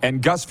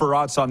 and Gus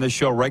Farrat's on this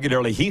show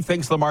regularly, he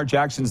thinks Lamar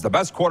Jackson's the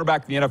best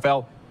quarterback in the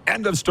NFL.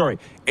 End of story.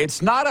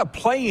 It's not a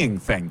playing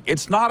thing.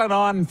 It's not an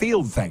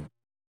on-field thing.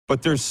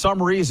 but there's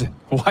some reason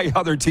why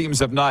other teams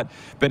have not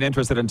been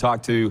interested in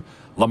talking to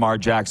Lamar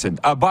Jackson.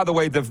 By the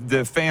way,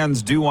 the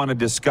fans do want to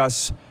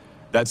discuss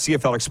that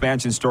CFL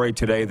expansion story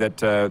today,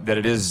 that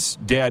it is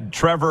dead.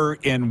 Trevor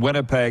in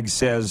Winnipeg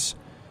says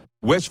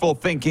wishful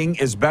thinking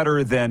is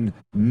better than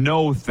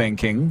no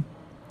thinking.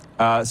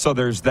 So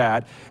there's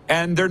that.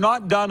 And they're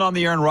not done on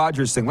the Aaron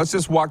Rodgers thing. Let's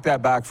just walk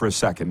that back for a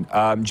second.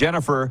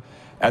 Jennifer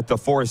at the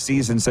Four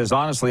Seasons says,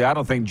 honestly, I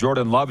don't think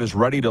Jordan Love is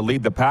ready to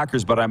lead the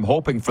Packers, but I'm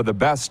hoping for the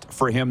best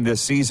for him this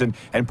season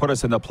and put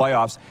us in the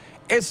playoffs.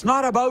 It's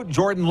not about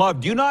Jordan Love.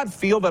 Do you not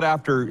feel that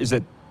after,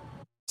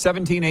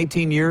 17,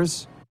 18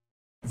 years,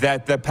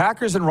 that the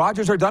Packers and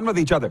Rodgers are done with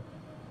each other?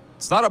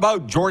 It's not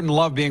about Jordan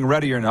Love being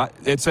ready or not.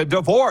 It's a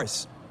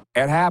divorce.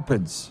 It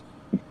happens.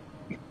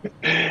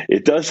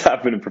 It does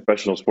happen in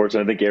professional sports,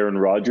 and I think Aaron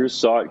Rodgers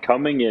saw it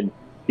coming, and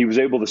he was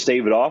able to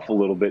stave it off a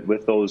little bit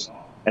with those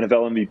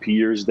NFL MVP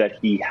years that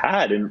he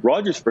had. And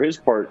Rodgers, for his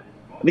part,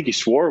 I think he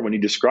swore when he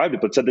described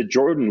it, but said that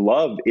Jordan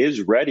Love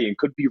is ready and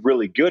could be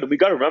really good. And we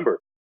got to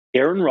remember,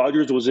 Aaron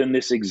Rodgers was in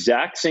this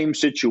exact same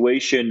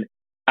situation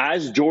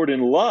as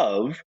Jordan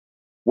Love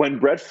when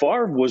Brett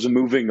Favre was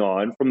moving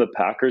on from the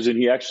Packers, and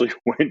he actually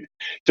went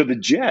to the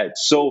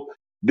Jets. So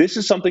this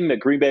is something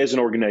that Green Bay as an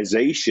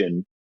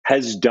organization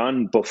has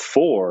done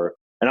before.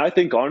 And I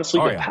think,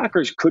 honestly, the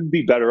Packers could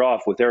be better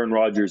off with Aaron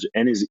Rodgers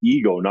and his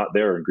ego not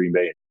there in Green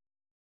Bay.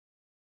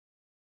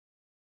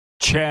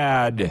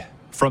 Chad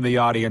from the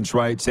audience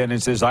writes in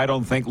and says, I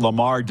don't think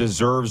Lamar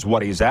deserves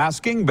what he's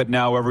asking, but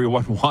now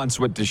everyone wants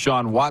what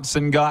Deshaun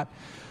Watson got.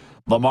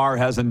 Lamar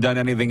hasn't done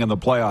anything in the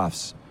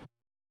playoffs.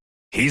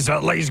 He's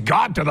at least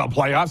got to the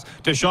playoffs.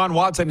 Deshaun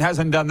Watson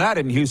hasn't done that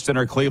in Houston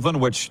or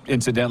Cleveland, which,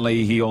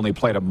 incidentally, he only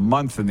played a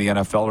month in the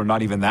NFL, or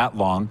not even that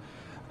long.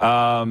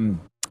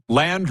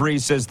 Landry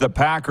says the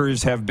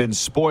Packers have been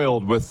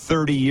spoiled with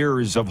 30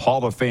 years of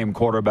Hall of Fame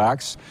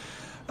quarterbacks.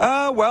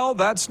 Well,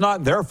 that's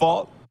not their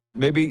fault.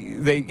 Maybe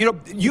they,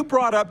 you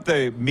brought up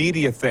the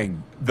media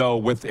thing, though,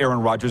 with Aaron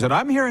Rodgers, and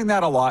I'm hearing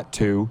that a lot,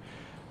 too.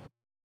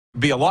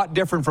 Be a lot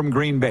different from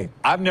Green Bay.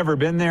 I've never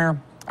been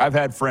there. I've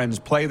had friends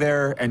play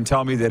there and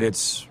tell me that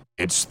it's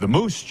the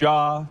Moose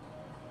Jaw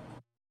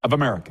of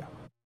America.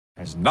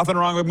 There's nothing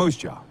wrong with Moose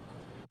Jaw,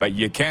 but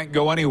you can't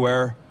go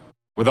anywhere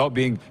without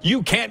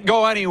you can't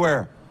go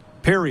anywhere,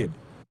 period.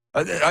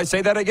 I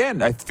say that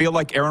again. I feel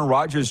like Aaron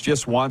Rodgers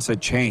just wants a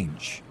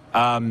change.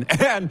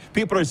 And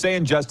people are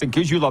saying, Justin,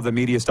 because you love the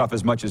media stuff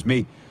as much as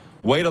me,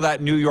 wait till that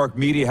New York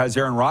media has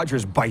Aaron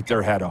Rodgers bite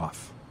their head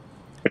off.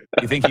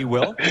 You think he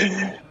will?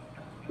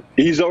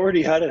 He's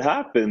already had it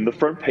happen. The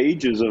front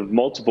pages of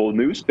multiple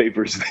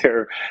newspapers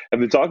there have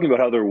been talking about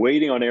how they're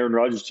waiting on Aaron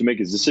Rodgers to make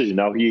his decision.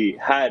 Now, he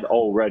had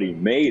already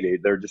made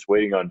it. They're just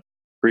waiting on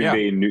Green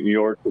Bay and New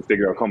York to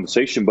figure out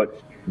compensation. But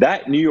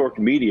that New York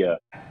media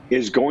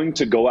is going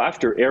to go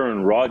after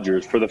Aaron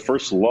Rodgers for the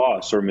first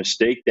loss or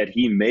mistake that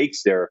he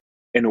makes there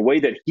in a way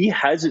that he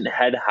hasn't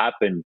had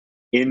happen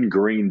in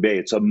Green Bay.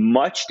 It's a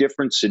much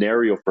different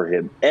scenario for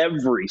him.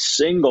 Every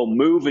single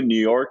move in New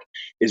York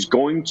is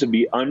going to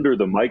be under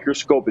the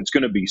microscope. It's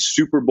going to be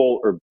Super Bowl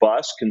or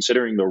bust,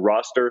 considering the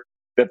roster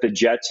that the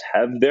Jets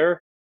have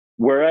there.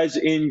 Whereas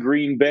in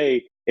Green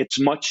Bay, it's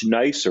much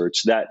nicer.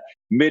 It's that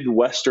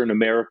Midwestern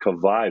America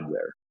vibe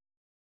there.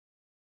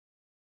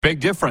 Big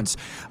difference.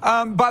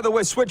 By the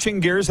way, switching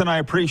gears, and I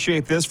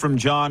appreciate this from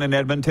John in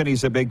Edmonton.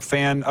 He's a big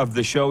fan of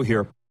the show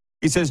here.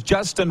 He says,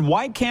 Justin,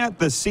 why can't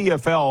the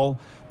CFL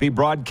be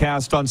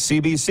broadcast on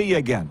CBC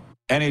again?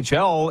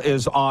 NHL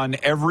is on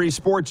every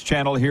sports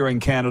channel here in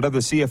Canada. The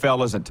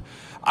CFL isn't.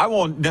 I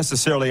won't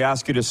necessarily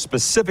ask you to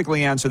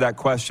specifically answer that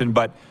question,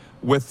 but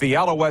with the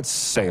Alouettes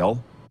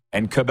sale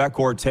and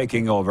Quebecor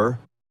taking over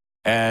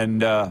and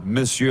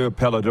Monsieur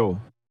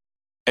Pellado,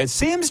 it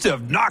seems to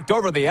have knocked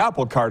over the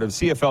apple cart of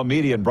CFL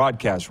media and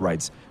broadcast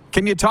rights.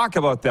 Can you talk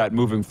about that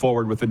moving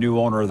forward with the new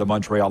owner of the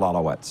Montreal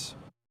Alouettes?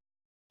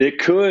 It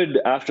could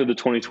after the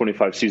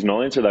 2025 season.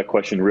 I'll answer that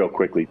question real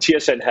quickly.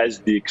 TSN has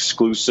the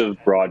exclusive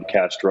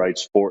broadcast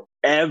rights for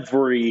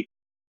every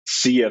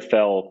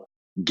CFL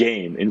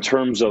game. In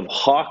terms of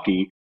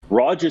hockey,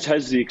 Rogers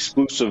has the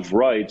exclusive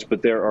rights,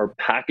 but there are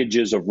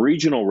packages of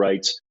regional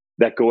rights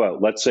that go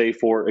out. Let's say,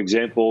 for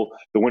example,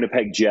 the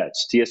Winnipeg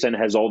Jets. TSN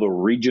has all the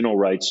regional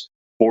rights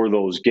for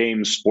those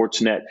games.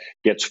 Sportsnet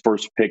gets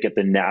first pick at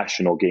the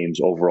national games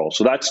overall.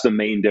 So that's the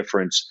main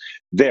difference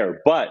there.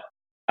 But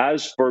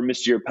as for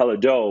Monsieur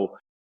Pellado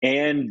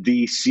and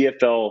the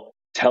CFL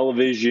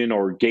television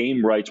or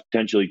game rights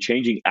potentially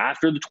changing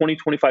after the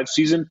 2025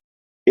 season,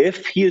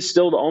 if he is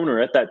still the owner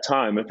at that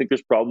time, I think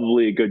there's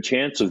probably a good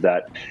chance of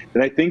that.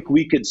 And I think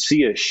we could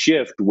see a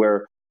shift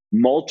where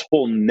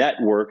multiple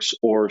networks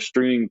or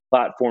streaming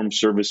platform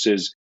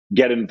services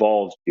get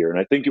involved here. And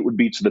I think it would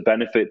be to the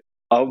benefit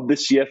of the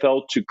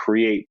CFL to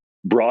create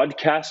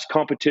broadcast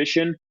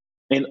competition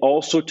and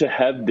also to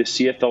have the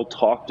CFL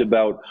talked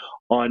about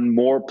on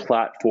more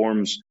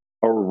platforms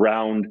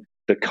around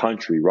the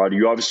country. Roddy,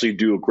 you obviously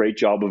do a great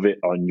job of it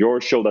on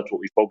your show. That's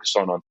what we focus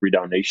on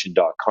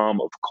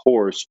 3DownNation.com, of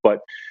course.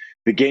 But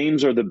the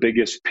games are the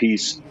biggest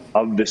piece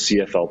of the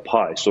CFL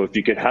pie. So if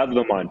you could have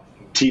them on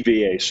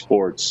TVA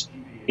Sports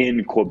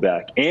in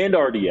Quebec and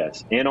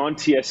RDS and on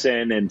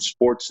TSN and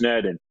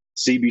Sportsnet and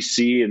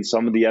CBC and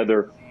some of the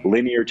other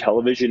linear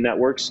television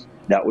networks,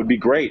 that would be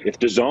great. If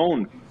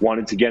DAZN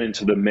wanted to get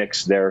into the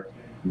mix there,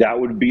 that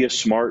would be a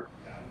smart,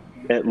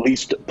 at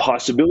least,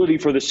 possibility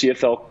for the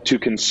CFL to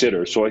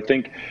consider. So I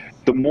think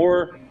the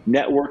more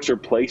networks or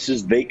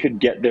places they could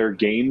get their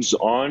games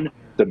on,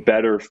 the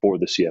better for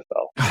the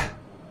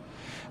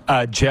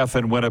CFL. Jeff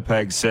in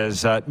Winnipeg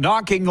says,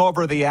 knocking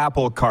over the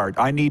apple cart.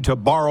 I need to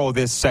borrow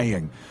this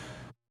saying.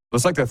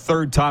 It's like the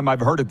third time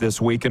I've heard it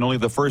this week and only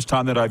the first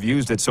time that I've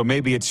used it, so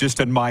maybe it's just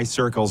in my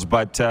circles.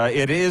 But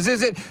it is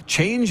it?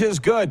 Change is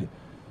good.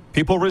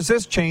 People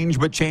resist change,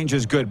 but change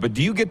is good. But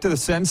do you get to the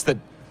sense that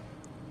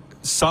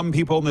some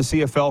people in the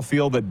CFL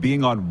feel that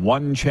being on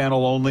one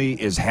channel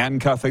only is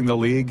handcuffing the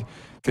league?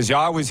 Because you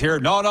always hear,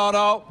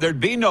 no,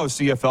 there'd be no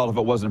CFL if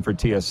it wasn't for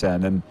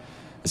TSN. And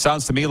it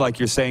sounds to me like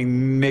you're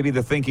saying maybe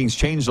the thinking's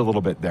changed a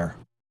little bit there.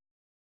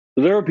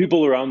 There are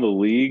people around the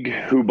league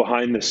who,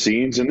 behind the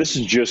scenes, and this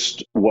is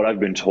just what I've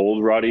been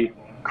told, Roddy,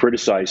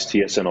 criticize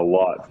TSN a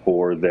lot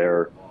for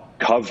their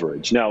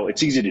coverage. Now,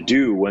 it's easy to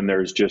do when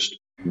there's just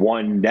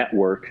one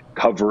network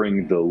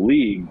covering the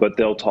league, but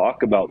they'll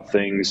talk about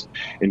things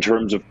in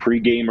terms of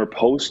pregame or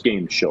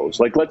postgame shows.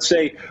 Like, let's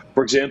say,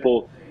 for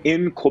example,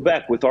 in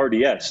Quebec with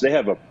RDS, they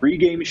have a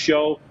pregame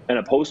show and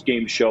a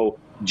postgame show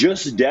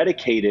just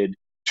dedicated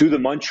to the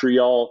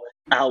Montreal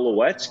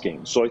Alouettes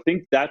game. So I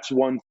think that's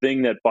one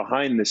thing that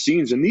behind the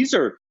scenes, and these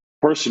are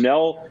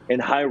personnel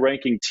and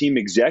high-ranking team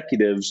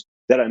executives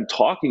that I'm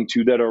talking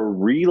to that are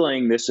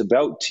relaying this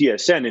about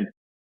TSN. And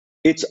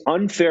it's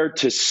unfair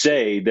to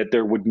say that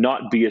there would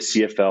not be a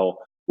CFL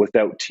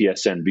without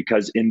TSN,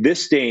 because in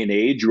this day and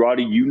age,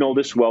 Roddy, you know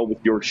this well with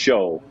your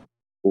show,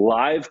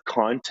 live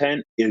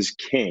content is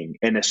king,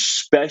 and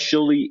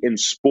especially in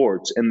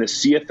sports. And the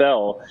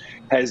CFL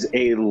has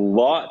a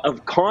lot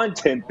of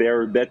content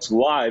there that's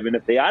live. And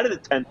if they added a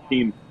 10th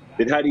team,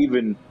 they'd had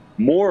even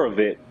more of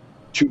it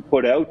to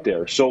put out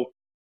there. So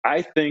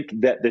I think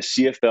that the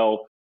CFL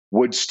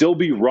would still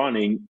be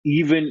running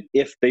even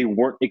if they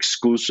weren't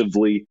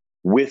exclusively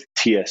with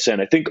TSN.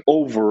 I think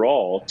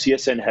overall,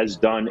 TSN has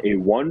done a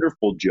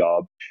wonderful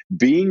job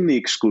being the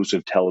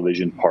exclusive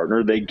television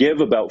partner. They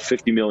give about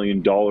 $50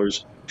 million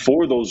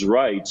for those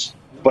rights,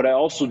 but I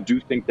also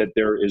do think that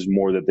there is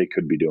more that they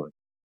could be doing.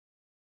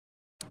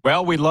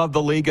 Well, we love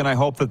the league, and I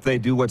hope that they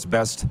do what's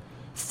best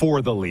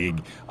for the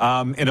league.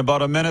 In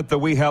about a minute that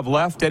we have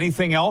left,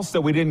 anything else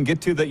that we didn't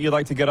get to that you'd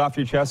like to get off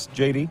your chest,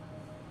 JD?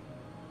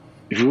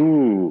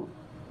 Ooh.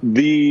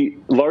 The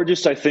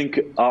largest, I think,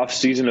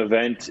 off-season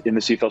event in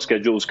the CFL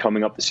schedule is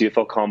coming up, the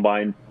CFL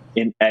Combine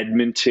in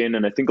Edmonton.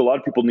 And I think a lot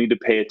of people need to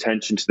pay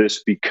attention to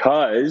this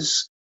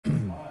because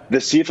the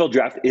CFL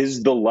draft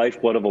is the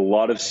lifeblood of a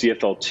lot of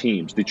CFL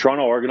teams. The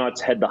Toronto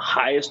Argonauts had the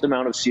highest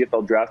amount of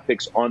CFL draft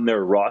picks on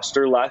their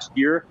roster last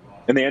year,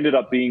 and they ended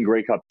up being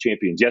Grey Cup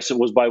champions. Yes, it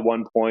was by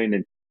 1 point,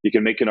 and you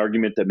can make an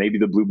argument that maybe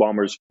the Blue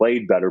Bombers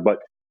played better, but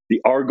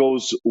the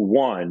Argos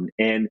won,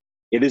 and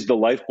it is the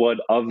lifeblood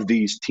of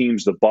these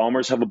teams. The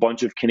Bombers have a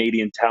bunch of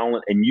Canadian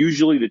talent, and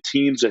usually the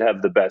teams that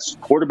have the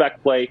best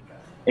quarterback play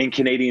and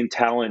Canadian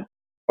talent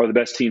are the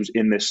best teams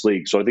in this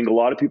league. So I think a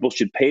lot of people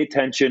should pay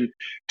attention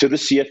to the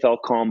CFL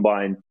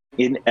Combine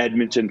in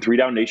Edmonton.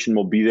 3Down Nation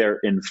will be there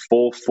in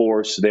full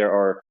force. There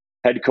are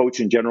head coach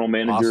and general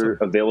manager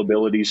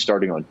availabilities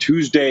starting on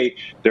Tuesday.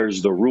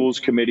 There's the rules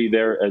committee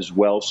there as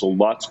well. So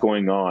lots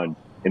going on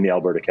in the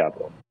Alberta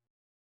capital.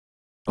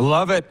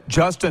 Love it.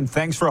 Justin,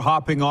 thanks for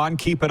hopping on.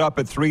 Keep it up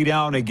at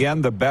 3Down.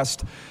 Again, the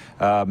best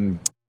CFL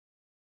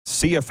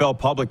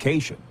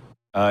publication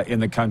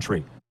in the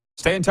country.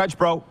 Stay in touch,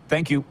 bro.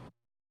 Thank you.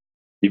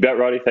 You bet,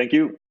 Roddy. Thank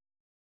you.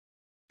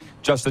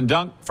 Justin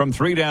Dunk from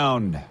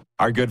 3Down,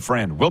 our good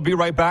friend. We'll be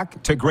right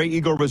back to Grey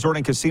Eagle Resort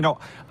and Casino.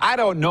 I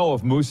don't know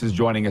if Moose is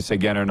joining us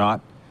again or not,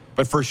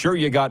 but for sure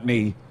you got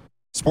me.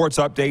 Sports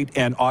update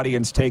and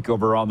audience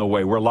takeover on the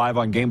way. We're live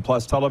on Game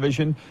Plus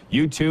Television,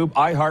 YouTube,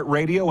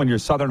 iHeartRadio, and your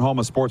southern home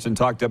of sports and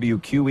talk,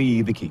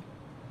 WQEE, The Key.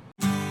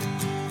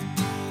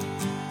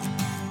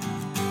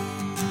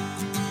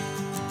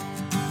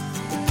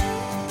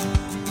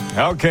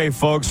 Okay,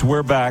 folks,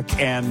 we're back,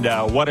 and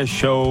what a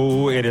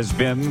show it has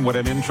been. What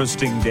an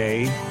interesting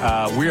day.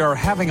 We are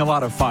having a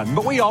lot of fun,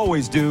 but we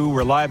always do.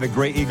 We're live at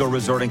Grey Eagle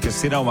Resort and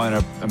Casino.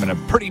 I'm in a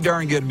pretty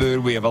darn good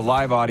mood. We have a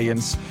live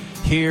audience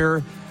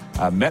here.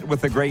 Met with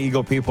the Grey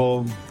Eagle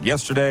people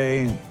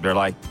yesterday. They're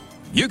like,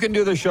 you can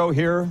do the show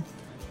here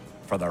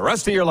for the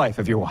rest of your life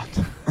if you want.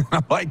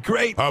 I'm like,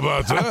 great. How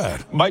about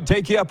that? Might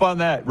take you up on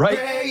that, right?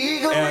 Grey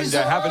Eagle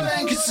Resort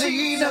and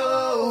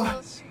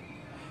Casino.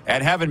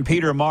 And having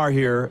Peter Marr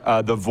here,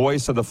 the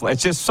voice of the flag,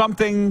 it's just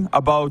something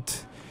about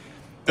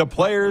the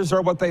players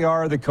are what they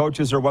are, the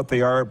coaches are what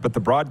they are, but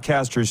the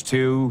broadcasters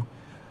too,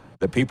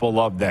 the people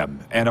love them.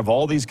 And of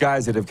all these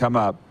guys that have come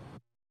up,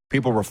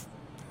 people were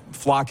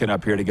flocking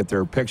up here to get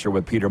their picture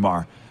with Peter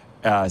Marr.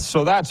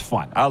 So that's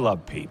fun. I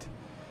love Pete.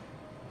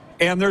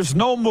 And there's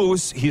no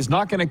Moose. He's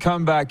not going to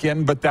come back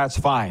in, but that's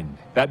fine.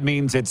 That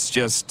means it's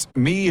just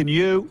me and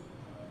you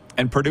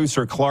and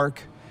producer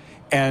Clark.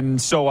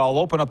 And so I'll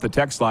open up the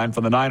text line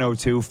from the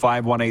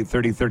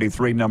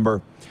 902-518-3033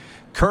 number.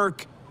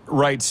 Kirk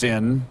writes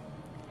in,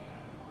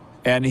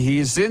 and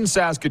he's in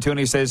Saskatoon.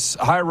 He says,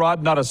 "Hi,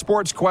 Rod, not a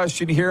sports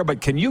question here,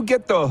 but can you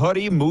get the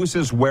hoodie Moose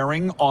is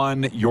wearing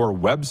on your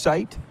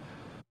website?"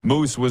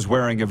 Moose was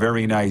wearing a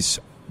very nice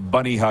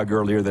bunny hug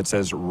earlier that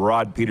says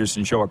Rod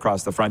Peterson Show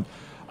across the front.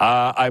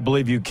 I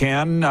believe you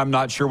can. I'm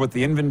not sure what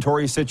the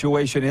inventory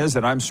situation is,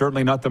 and I'm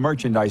certainly not the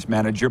merchandise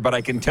manager, but I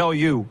can tell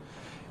you,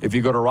 if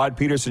you go to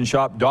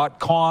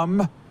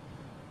rodpetersonshop.com,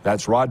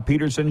 that's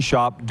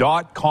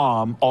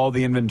rodpetersonshop.com, all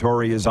the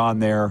inventory is on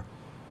there,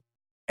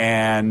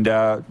 and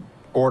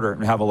order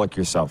and have a look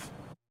yourself.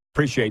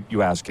 Appreciate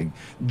you asking.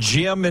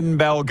 Jim in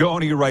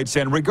Balgony writes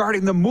in,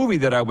 regarding the movie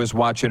that I was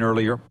watching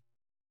earlier,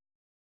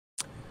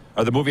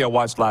 or the movie I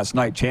watched last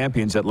night,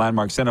 Champions at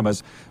Landmark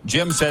Cinemas.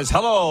 Jim says,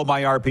 "Hello,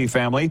 my RP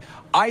family.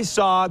 I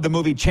saw the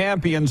movie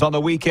Champions on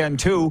the weekend,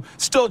 too.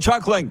 Still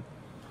chuckling.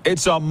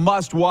 It's a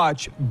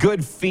must-watch,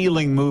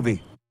 good-feeling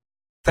movie.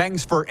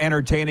 Thanks for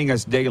entertaining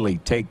us daily.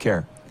 Take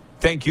care."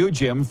 Thank you,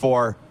 Jim,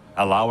 for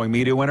allowing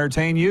me to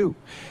entertain you.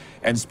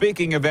 And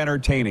speaking of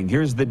entertaining,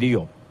 here's the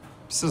deal.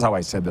 This is how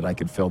I said that I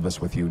could fill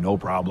this with you, no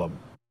problem.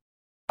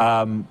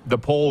 The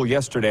poll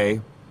yesterday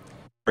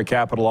for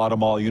Capital Auto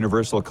Mall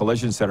Universal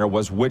Collision Center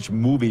was, which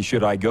movie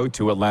should I go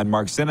to at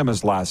Landmark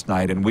Cinemas last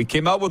night? And we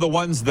came out with the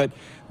ones that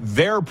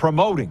they're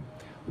promoting.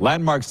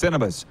 Landmark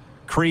Cinemas,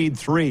 Creed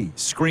 3,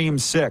 Scream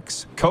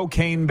 6,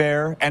 Cocaine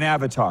Bear, and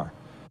Avatar.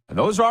 And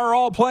those are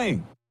all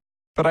playing.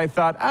 But I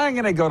thought, I'm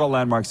going to go to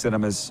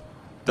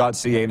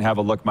landmarkcinemas.ca and have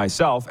a look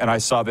myself. And I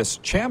saw this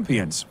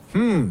Champions.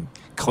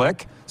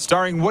 Click.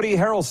 Starring Woody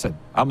Harrelson.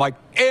 I'm like,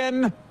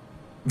 in,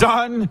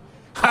 done.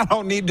 I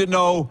don't need to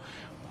know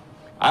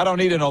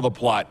the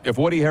plot. If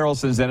Woody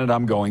Harrelson's in it,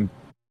 I'm going.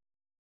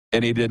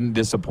 And he didn't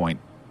disappoint.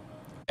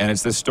 And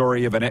it's the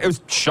story of it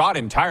was shot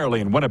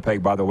entirely in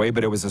Winnipeg, by the way,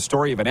 but it was the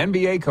story of an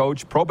NBA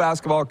coach, pro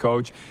basketball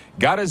coach,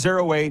 got a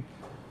 0-8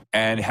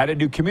 and had to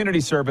do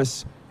community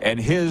service. And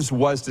his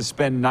was to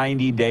spend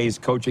 90 days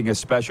coaching a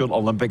Special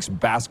Olympics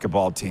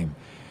basketball team.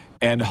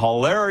 And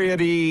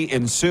hilarity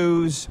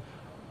ensues,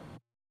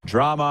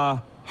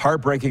 drama,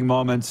 heartbreaking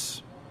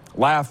moments,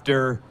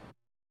 laughter,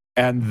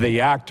 and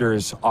the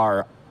actors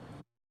are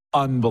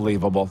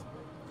unbelievable.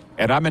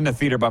 And I'm in the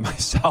theater by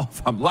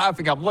myself. I'm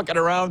laughing. I'm looking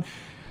around.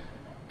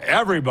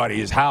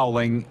 Everybody is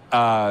howling.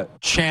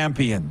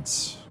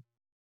 Champions.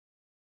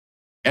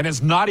 And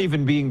it's not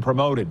even being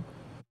promoted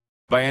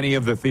by any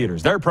of the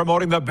theaters. They're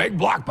promoting the big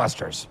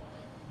blockbusters.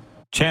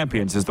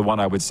 Champions is the one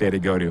I would say to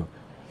go to.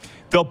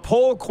 The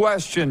poll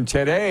question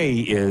today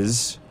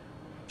is,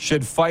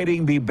 should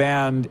fighting be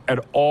banned at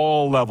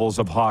all levels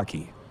of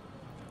hockey?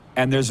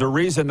 And there's a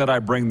reason that I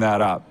bring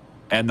that up.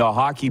 And the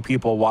hockey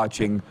people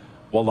watching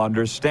will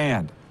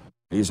understand.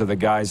 These are the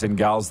guys and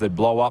gals that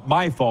blow up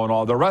my phone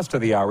all the rest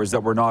of the hours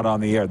that we're not on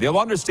the air. They'll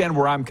understand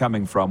where I'm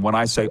coming from when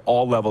I say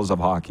all levels of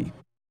hockey.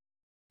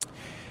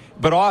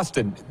 But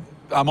Austin,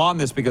 I'm on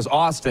this because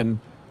Austin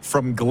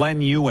from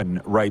Glen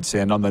Ewan writes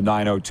in on the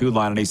 902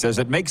 line, and he says,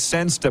 it makes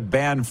sense to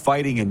ban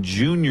fighting in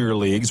junior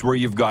leagues where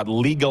you've got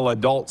legal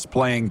adults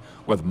playing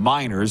with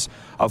minors.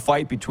 A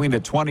fight between a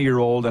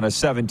 20-year-old and a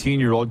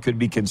 17-year-old could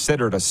be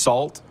considered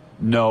assault.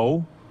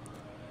 No.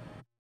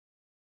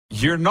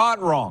 You're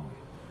not wrong.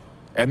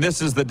 And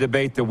this is the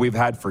debate that we've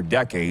had for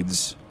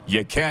decades.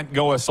 You can't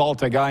go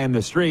assault a guy in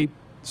the street,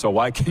 so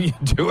why can you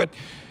do it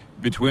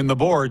between the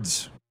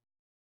boards?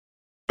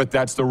 But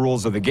that's the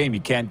rules of the game. You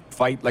can't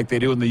fight like they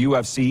do in the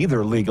UFC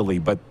either legally,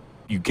 but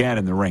you can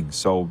in the ring.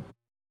 So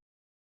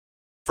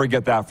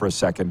forget that for a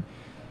second.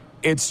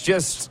 It's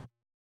just,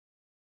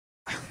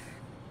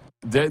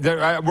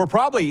 we're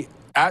probably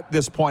at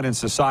this point in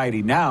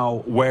society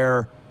now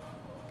where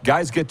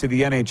guys get to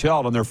the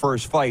NHL and their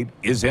first fight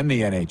is in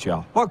the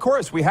NHL. Well, of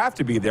course, we have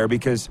to be there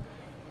because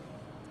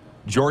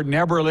Jordan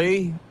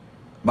Eberle,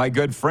 my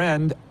good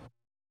friend,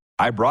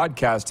 I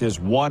broadcast his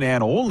one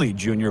and only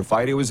junior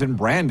fight. It was in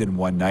Brandon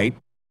one night.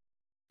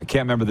 I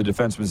can't remember the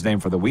defenseman's name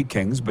for the Wheat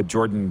Kings, but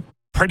Jordan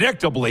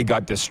predictably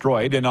got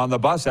destroyed. And on the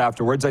bus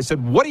afterwards, I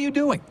said, what are you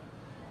doing?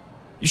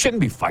 You shouldn't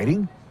be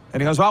fighting.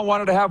 And he goes, well, I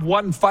wanted to have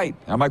one fight.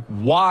 And I'm like,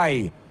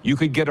 why? You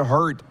could get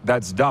hurt.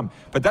 That's dumb.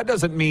 But that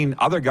doesn't mean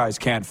other guys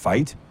can't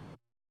fight.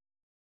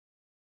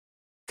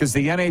 Because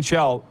the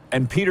NHL,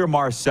 and Peter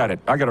Marr said it.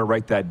 I got to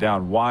write that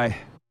down. Why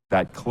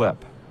that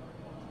clip?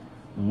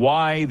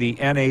 Why the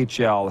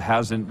NHL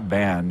hasn't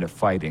banned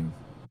fighting.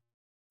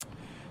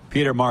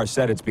 Peter Marr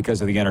said it's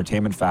because of the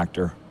entertainment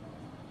factor.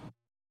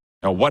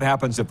 Now, what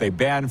happens if they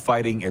ban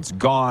fighting? It's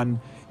gone,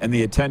 and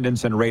the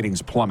attendance and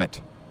ratings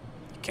plummet.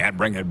 Can't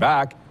bring it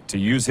back. To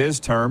use his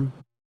term,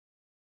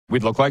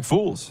 we'd look like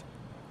fools.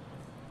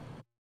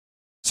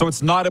 So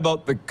it's not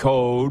about the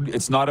code.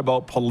 It's not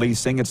about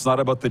policing. It's not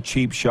about the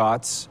cheap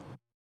shots,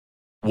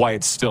 why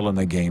it's still in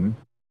the game.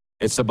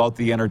 It's about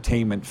the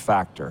entertainment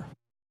factor.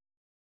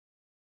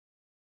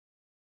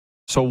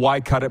 So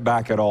why cut it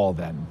back at all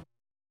then?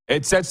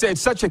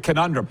 It's such a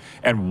conundrum.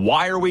 And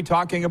why are we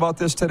talking about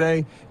this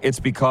today? It's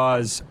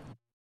because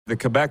the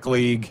Quebec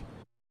League,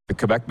 the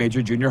Quebec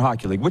Major Junior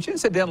Hockey League, which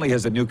incidentally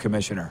has a new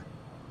commissioner,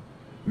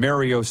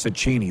 Mario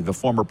Cecchini, the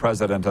former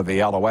president of the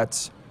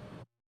Alouettes.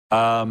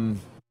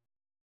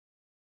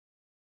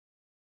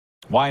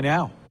 Why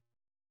now?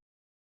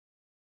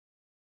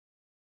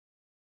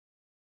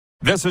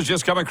 This has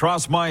just come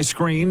across my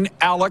screen.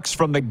 Alex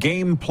from the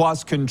Game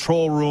Plus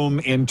control room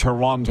in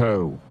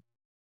Toronto,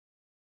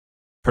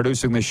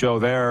 producing the show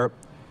there.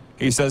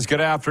 He says,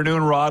 good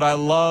afternoon, Rod. I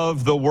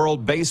love the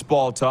World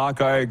Baseball talk.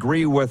 I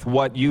agree with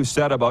what you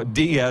said about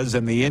Diaz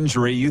and the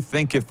injury. You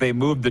think if they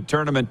moved the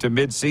tournament to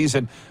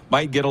midseason,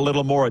 might get a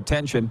little more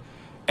attention,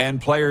 and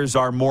players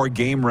are more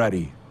game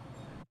ready.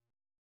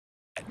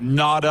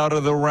 Not out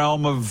of the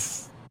realm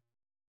of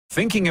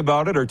thinking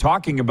about it or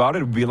talking about it.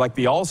 It would be like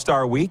the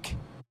All-Star Week.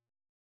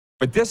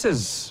 But this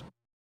is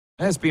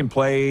being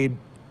played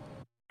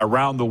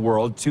around the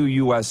world. 2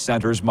 U.S.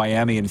 centers,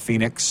 Miami and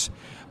Phoenix.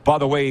 By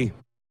the way,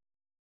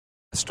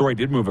 a story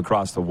did move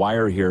across the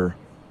wire here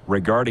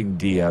regarding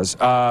Diaz.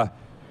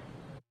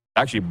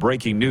 Actually,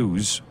 breaking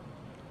news.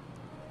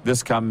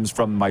 This comes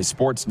from my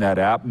Sportsnet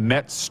app.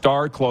 Mets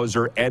star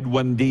closer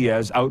Edwin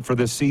Diaz out for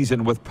the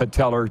season with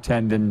patellar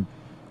tendon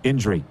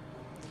injury.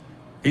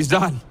 He's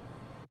done.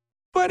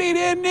 But he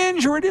didn't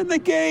injure it in the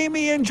game.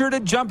 He injured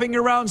it jumping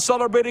around,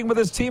 celebrating with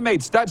his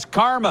teammates. That's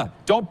karma.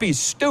 Don't be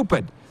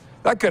stupid.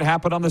 That could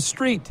happen on the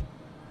street.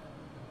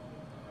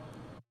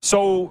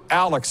 So,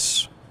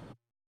 Alex,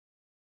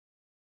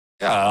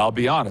 I'll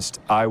be honest.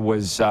 I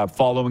was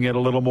following it a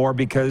little more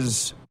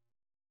because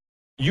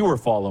you were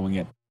following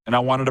it, and I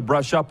wanted to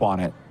brush up on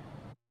it.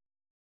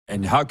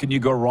 And how can you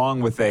go wrong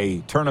with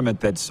a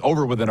tournament that's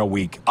over within a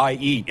week,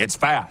 i.e., it's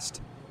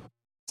fast?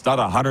 It's not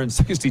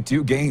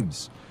 162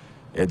 games.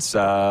 It's,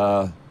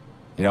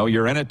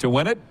 you're in it to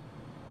win it.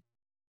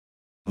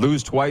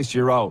 Lose twice,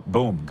 you're out.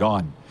 Boom,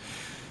 gone.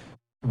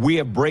 We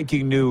have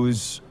breaking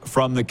news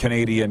from the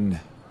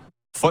Canadian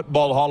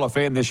Football Hall of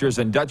Fame. This year's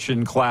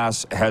induction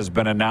class has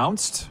been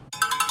announced.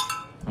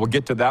 We'll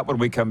get to that when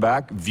we come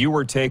back.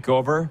 Viewer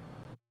takeover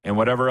and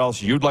whatever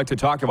else you'd like to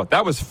talk about.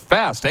 That was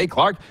fast, hey,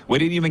 Clark? We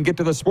didn't even get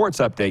to the sports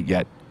update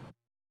yet.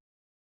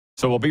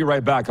 So we'll be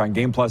right back on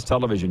Game Plus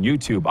Television,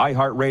 YouTube,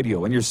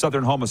 iHeartRadio, and your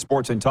southern home of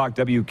sports and talk,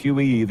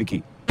 WQEE, the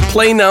key.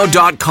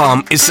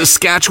 PlayNow.com is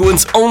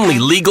Saskatchewan's only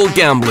legal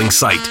gambling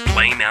site.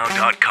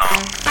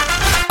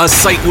 PlayNow.com. A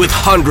site with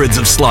hundreds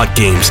of slot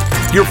games,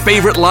 your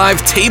favorite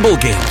live table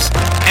games,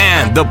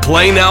 and the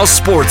Play Now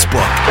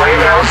Sportsbook. Play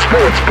Now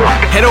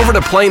Sportsbook. Head over to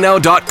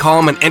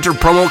PlayNow.com and enter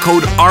promo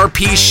code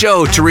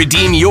RPSHOW to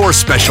redeem your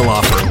special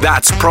offer.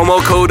 That's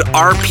promo code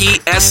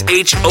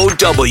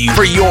RPSHOW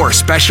for your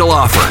special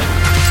offer.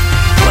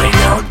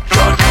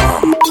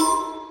 PlayNow.com.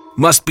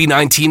 Must be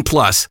 19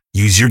 plus.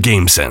 Use your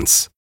game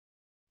sense.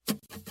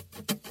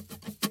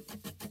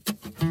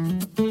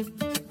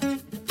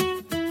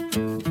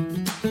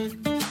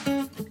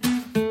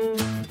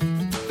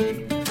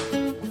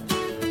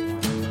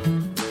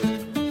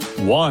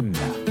 One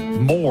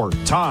more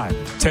time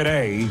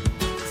today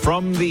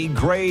from the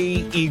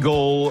Grey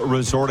Eagle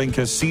Resort and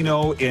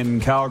Casino in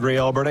Calgary,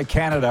 Alberta,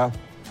 Canada.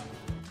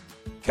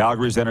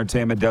 Calgary's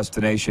entertainment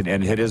destination,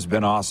 and it has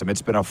been awesome.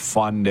 It's been a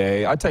fun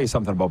day. I'll tell you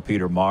something about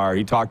Peter Maher.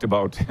 He talked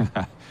about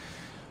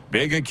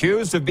being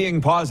accused of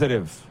being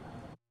positive.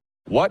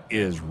 What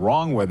is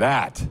wrong with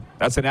that?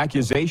 That's an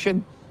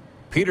accusation?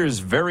 Peter's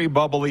very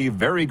bubbly,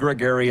 very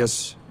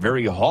gregarious,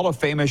 very Hall of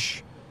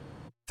Fame-ish.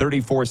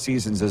 34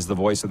 seasons as the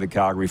voice of the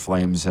Calgary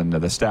Flames, and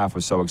the staff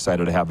was so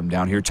excited to have him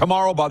down here.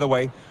 Tomorrow, by the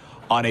way,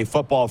 on a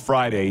Football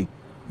Friday,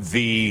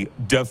 the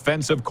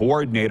defensive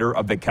coordinator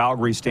of the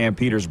Calgary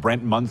Stampeders,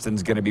 Brent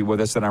Munson's going to be with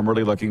us, and I'm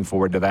really looking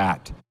forward to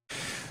that.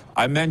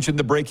 I mentioned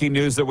the breaking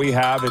news that we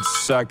have.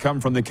 It's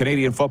come from the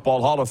Canadian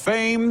Football Hall of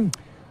Fame.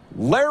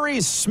 Larry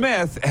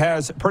Smith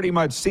has pretty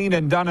much seen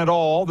and done it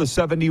all. The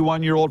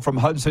 71-year-old from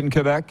Hudson,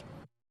 Quebec,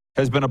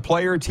 has been a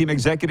player, team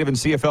executive, and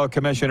CFL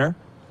commissioner.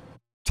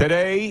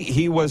 Today,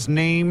 he was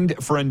named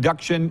for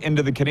induction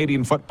into the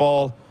Canadian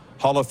Football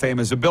Hall of Fame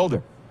as a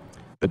builder.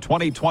 The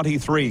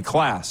 2023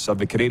 class of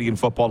the Canadian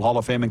Football Hall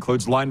of Fame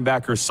includes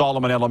linebacker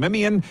Solomon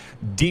Elimimian,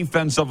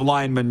 defensive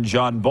lineman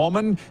John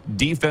Bowman,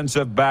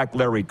 defensive back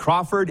Larry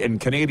Crawford, and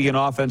Canadian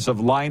offensive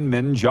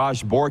linemen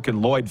Josh Bork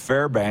and Lloyd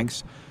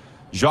Fairbanks.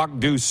 Jacques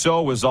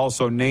Dussault was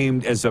also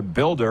named as a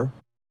builder.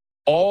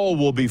 All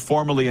will be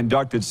formally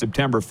inducted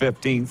September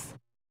 15th.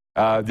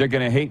 They're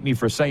going to hate me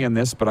for saying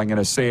this, but I'm going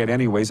to say it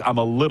anyways. I'm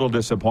a little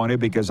disappointed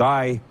because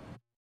I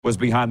was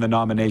behind the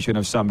nomination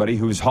of somebody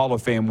who's Hall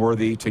of Fame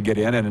worthy to get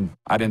in, and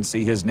I didn't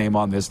see his name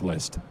on this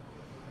list.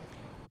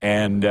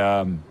 And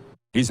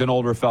he's an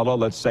older fellow,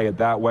 let's say it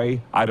that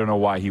way. I don't know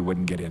why he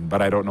wouldn't get in,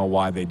 but I don't know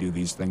why they do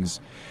these things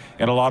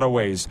in a lot of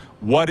ways.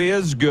 What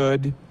is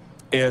good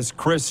is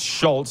Chris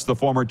Schultz, the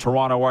former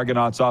Toronto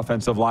Argonauts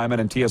offensive lineman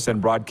and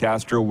TSN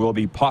broadcaster, will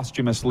be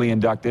posthumously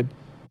inducted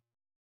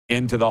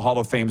into the Hall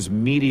of Fame's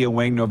media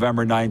wing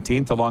November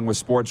 19th, along with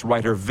sports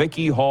writer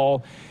Vicky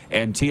Hall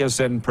and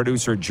TSN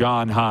producer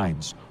John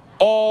Hines.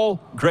 All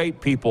great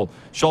people.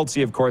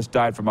 Schultze, of course,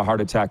 died from a heart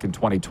attack in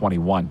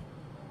 2021.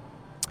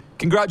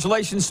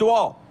 Congratulations to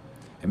all.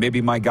 And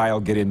maybe my guy will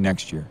get in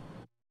next year.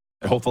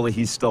 And hopefully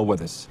he's still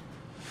with us.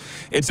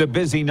 It's a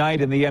busy night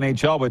in the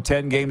NHL with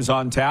 10 games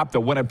on tap. The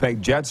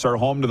Winnipeg Jets are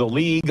home to the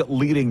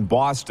league-leading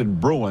Boston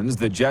Bruins.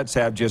 The Jets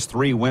have just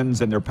 3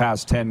 wins in their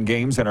past 10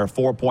 games and are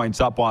 4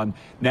 points up on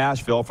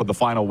Nashville for the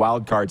final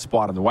wildcard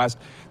spot in the West.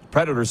 The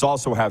Predators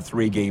also have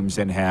 3 games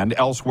in hand.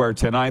 Elsewhere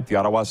tonight, the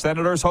Ottawa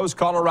Senators host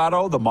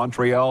Colorado. The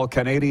Montreal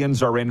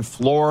Canadiens are in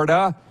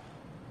Florida.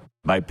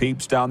 My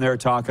peeps down there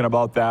talking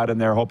about that, and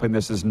they're hoping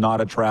this is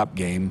not a trap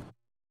game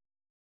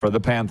for the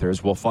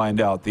Panthers. We'll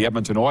find out. The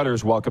Edmonton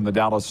Oilers welcome the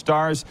Dallas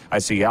Stars. I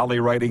see Allie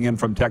writing in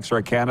from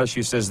Texarkana.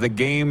 She says the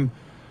game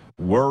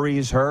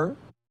worries her.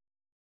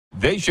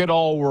 They should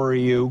all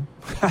worry you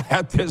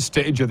at this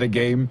stage of the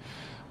game.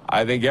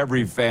 I think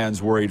every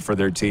fan's worried for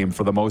their team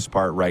for the most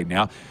part right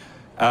now.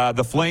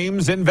 The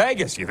Flames in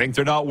Vegas. You think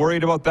they're not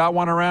worried about that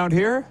one around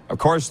here? Of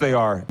course they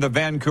are. The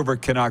Vancouver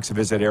Canucks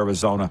visit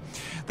Arizona.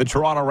 The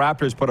Toronto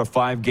Raptors put a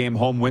 5-game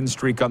home win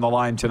streak on the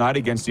line tonight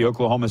against the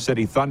Oklahoma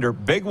City Thunder.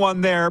 Big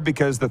one there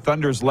because the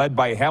Thunder's led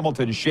by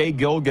Hamilton Shea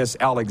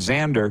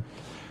Gilgeous-Alexander,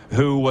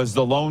 who was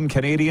the lone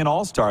Canadian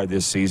All-Star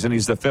this season.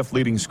 He's the 5th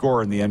leading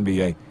scorer in the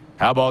NBA.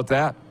 How about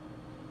that?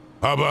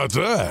 How about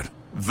that?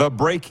 The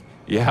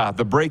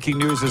breaking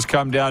news has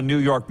come down. New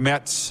York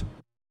Mets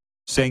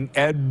saying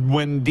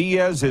Edwin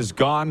Diaz is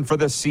gone for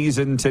the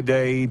season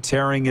today,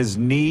 tearing his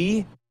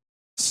knee,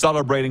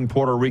 celebrating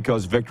Puerto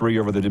Rico's victory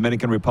over the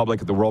Dominican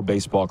Republic at the World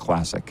Baseball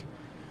Classic.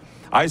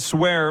 I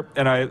swear,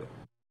 and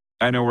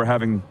I know we're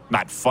having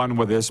not fun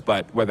with this,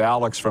 but with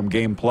Alex from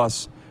Game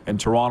Plus in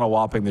Toronto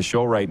whopping the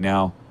show right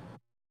now,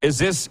 is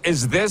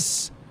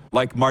this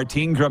like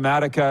Martin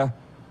Gramatica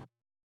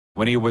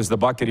when he was the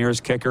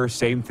Buccaneers kicker?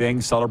 Same thing,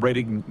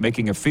 celebrating,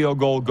 making a field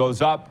goal,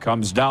 goes up,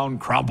 comes down,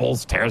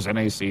 crumbles, tears an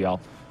ACL.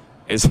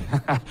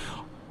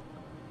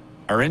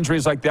 Are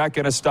injuries like that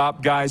going to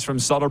stop guys from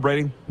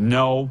celebrating?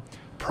 No,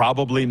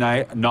 probably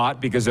not,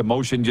 because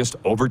emotion just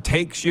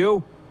overtakes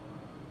you.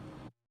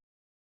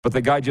 But the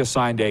guy just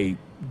signed a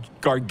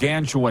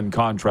gargantuan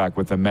contract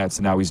with the Mets,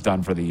 and now he's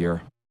done for the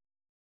year.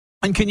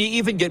 And can you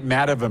even get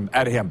mad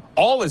at him?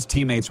 All his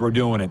teammates were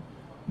doing it,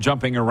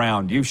 jumping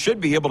around. You should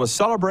be able to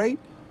celebrate,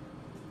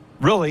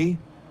 really.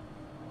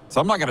 So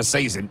I'm not going to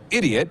say he's an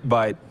idiot,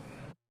 but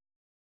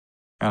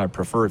I'd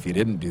prefer if you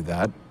didn't do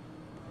that.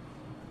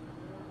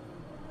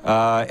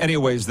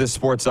 Anyways, this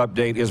sports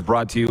update is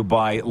brought to you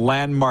by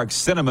Landmark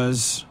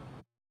Cinemas.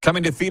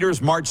 Coming to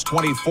theaters March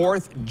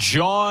 24th,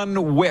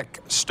 John Wick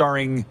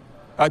starring,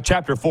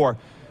 Chapter 4.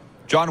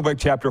 John Wick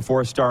Chapter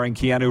 4 starring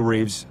Keanu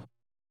Reeves.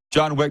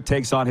 John Wick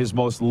takes on his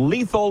most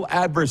lethal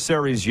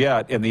adversaries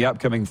yet in the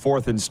upcoming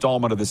 4th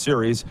installment of the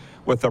series.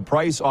 With the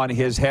price on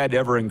his head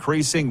ever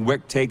increasing,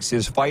 Wick takes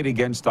his fight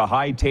against the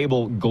high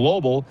table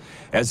global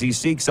as he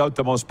seeks out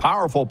the most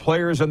powerful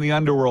players in the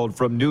underworld,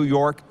 from New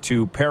York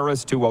to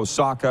Paris to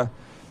Osaka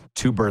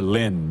to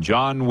Berlin.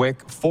 John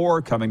Wick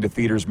 4 coming to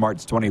theaters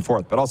March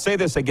 24th. But I'll say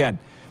this again.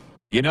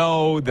 You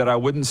know that I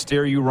wouldn't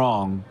steer you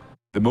wrong.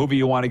 The movie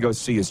you want to go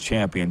see is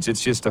Champions.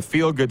 It's just a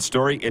feel-good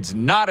story. It's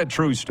not a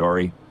true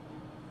story.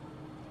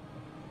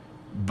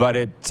 But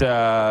it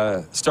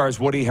stars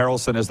Woody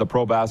Harrelson as the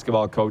pro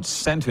basketball coach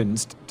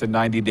sentenced to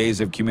 90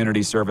 days of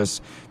community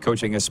service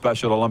coaching a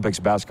Special Olympics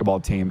basketball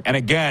team. And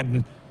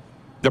again,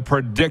 the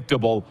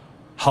predictable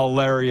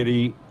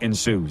hilarity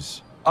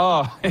ensues.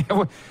 Oh,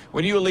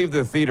 when you leave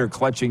the theater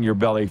clutching your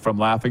belly from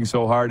laughing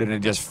so hard and it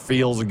just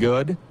feels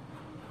good.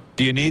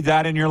 Do you need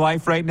that in your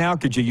life right now?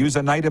 Could you use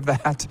a night of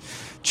that?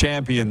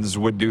 Champions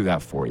would do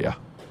that for you.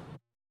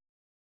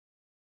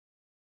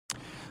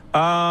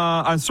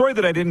 I'm sorry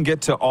that I didn't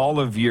get to all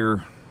of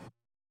your...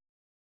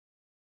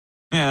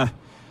 I'm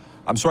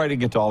sorry I didn't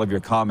get to all of your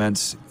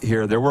comments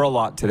here. There were a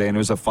lot today, and it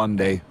was a fun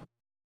day.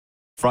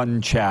 Fun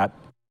chat.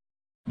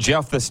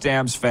 Jeff, the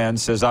Stamps fan,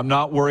 says, I'm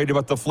not worried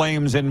about the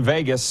Flames in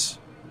Vegas.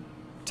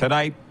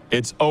 Tonight,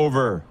 it's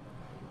over.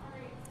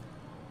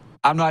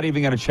 I'm not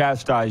even going to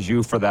chastise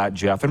you for that,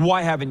 Jeff. And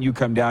why haven't you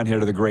come down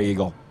here to the Grey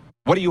Eagle?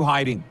 What are you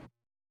hiding?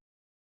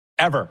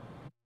 Ever.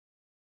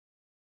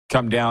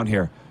 Come down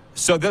here.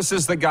 So this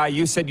is the guy,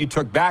 you said you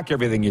took back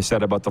everything you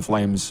said about the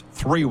Flames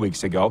 3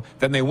 weeks ago.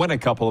 Then they win a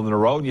couple in a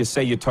row, and you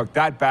say you took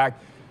that back.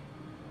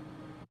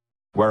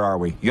 Where are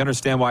we? You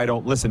understand why I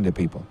don't listen to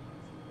people?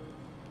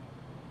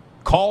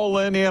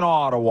 Colin in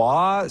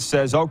Ottawa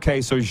says,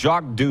 okay, so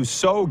Jacques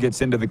Dussault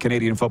gets into the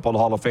Canadian Football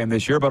Hall of Fame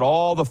this year, but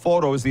all the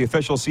photos the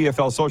official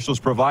CFL socials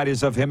provide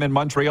is of him in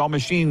Montreal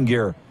machine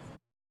gear.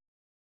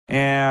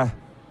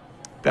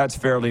 That's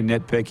fairly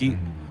nitpicky.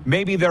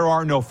 Maybe there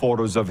are no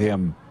photos of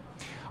him.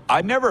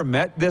 I never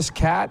met this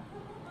cat,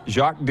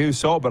 Jacques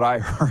Dussault, but I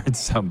heard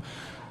some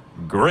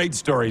great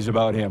stories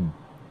about him.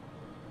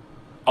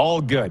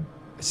 All good.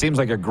 Seems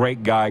like a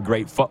great guy,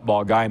 great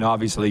football guy, and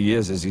obviously he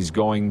is as he's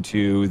going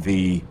to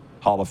the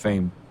Hall of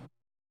Fame.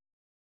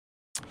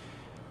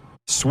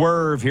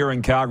 Swerve here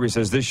in Calgary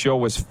says, this show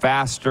was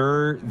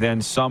faster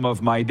than some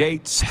of my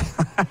dates.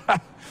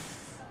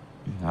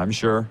 I'm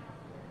sure.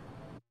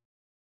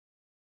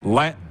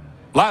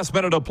 Last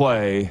minute of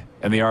play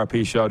in the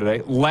RP show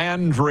today.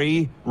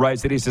 Landry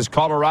writes that he says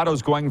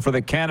Colorado's going for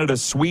the Canada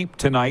sweep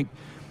tonight.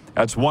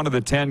 That's one of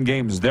the 10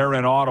 games. They're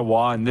in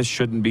Ottawa, and this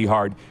shouldn't be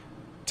hard.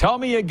 Tell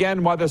me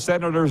again why the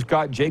Senators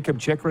got Jacob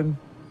Chychrun.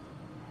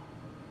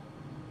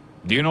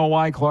 Do you know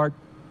why, Clark?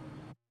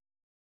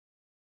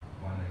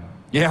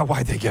 Yeah,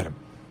 why'd they get him?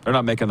 They're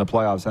not making the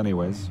playoffs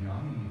anyways.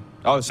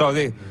 Oh, so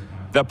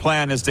the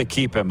plan is to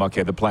keep him.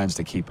 Okay, the plan's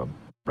to keep him.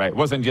 Right. It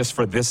wasn't just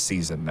for this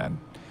season then.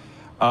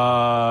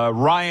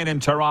 Ryan in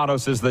Toronto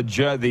says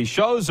the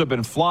shows have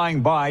been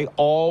flying by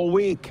all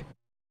week.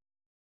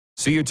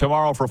 See you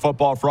tomorrow for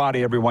Football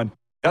Friday, everyone.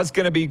 That's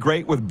going to be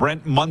great with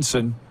Brent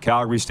Munson,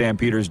 Calgary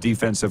Stampeders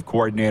defensive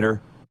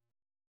coordinator.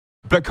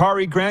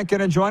 Bakari Grant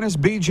going to join us,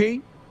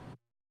 BG?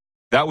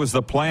 That was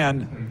the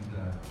plan.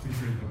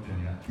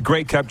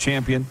 Grey Cup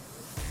champion.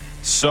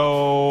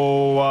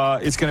 So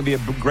it's going to be a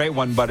great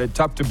one, but it's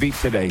tough to beat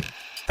today.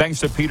 Thanks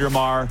to Peter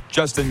Marr,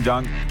 Justin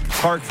Dunk,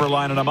 Clark for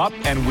lining them up,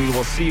 and we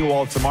will see you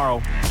all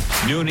tomorrow,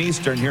 noon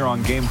Eastern, here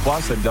on Game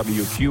Plus and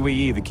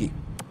WQEE, The Key.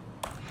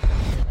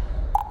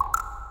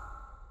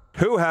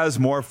 Who has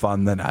more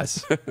fun than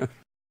us?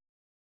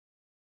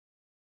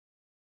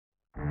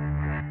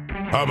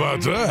 How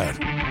about that?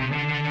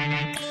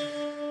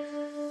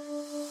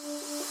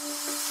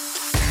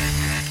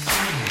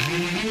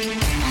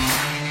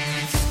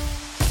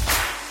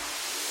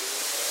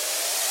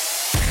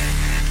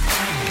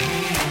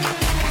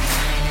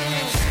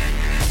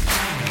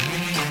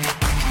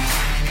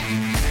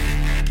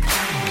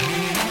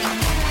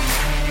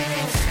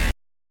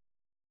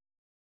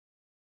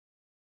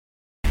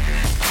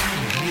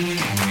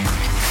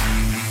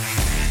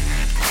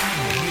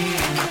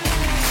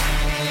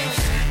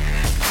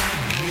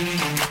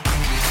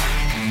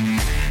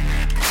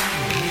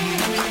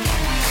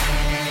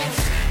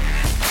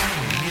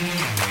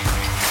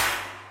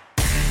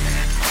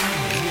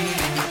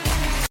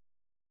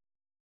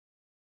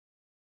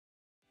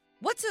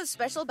 What's so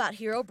special about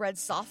Hero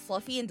Bread's soft,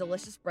 fluffy, and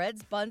delicious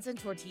breads, buns, and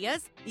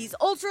tortillas? These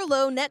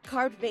ultra-low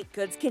net-carb baked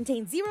goods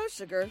contain zero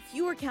sugar,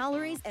 fewer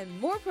calories,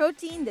 and more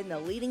protein than the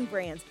leading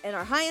brands, and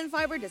are high in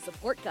fiber to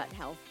support gut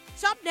health.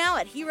 Shop now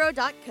at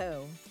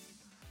Hero.co.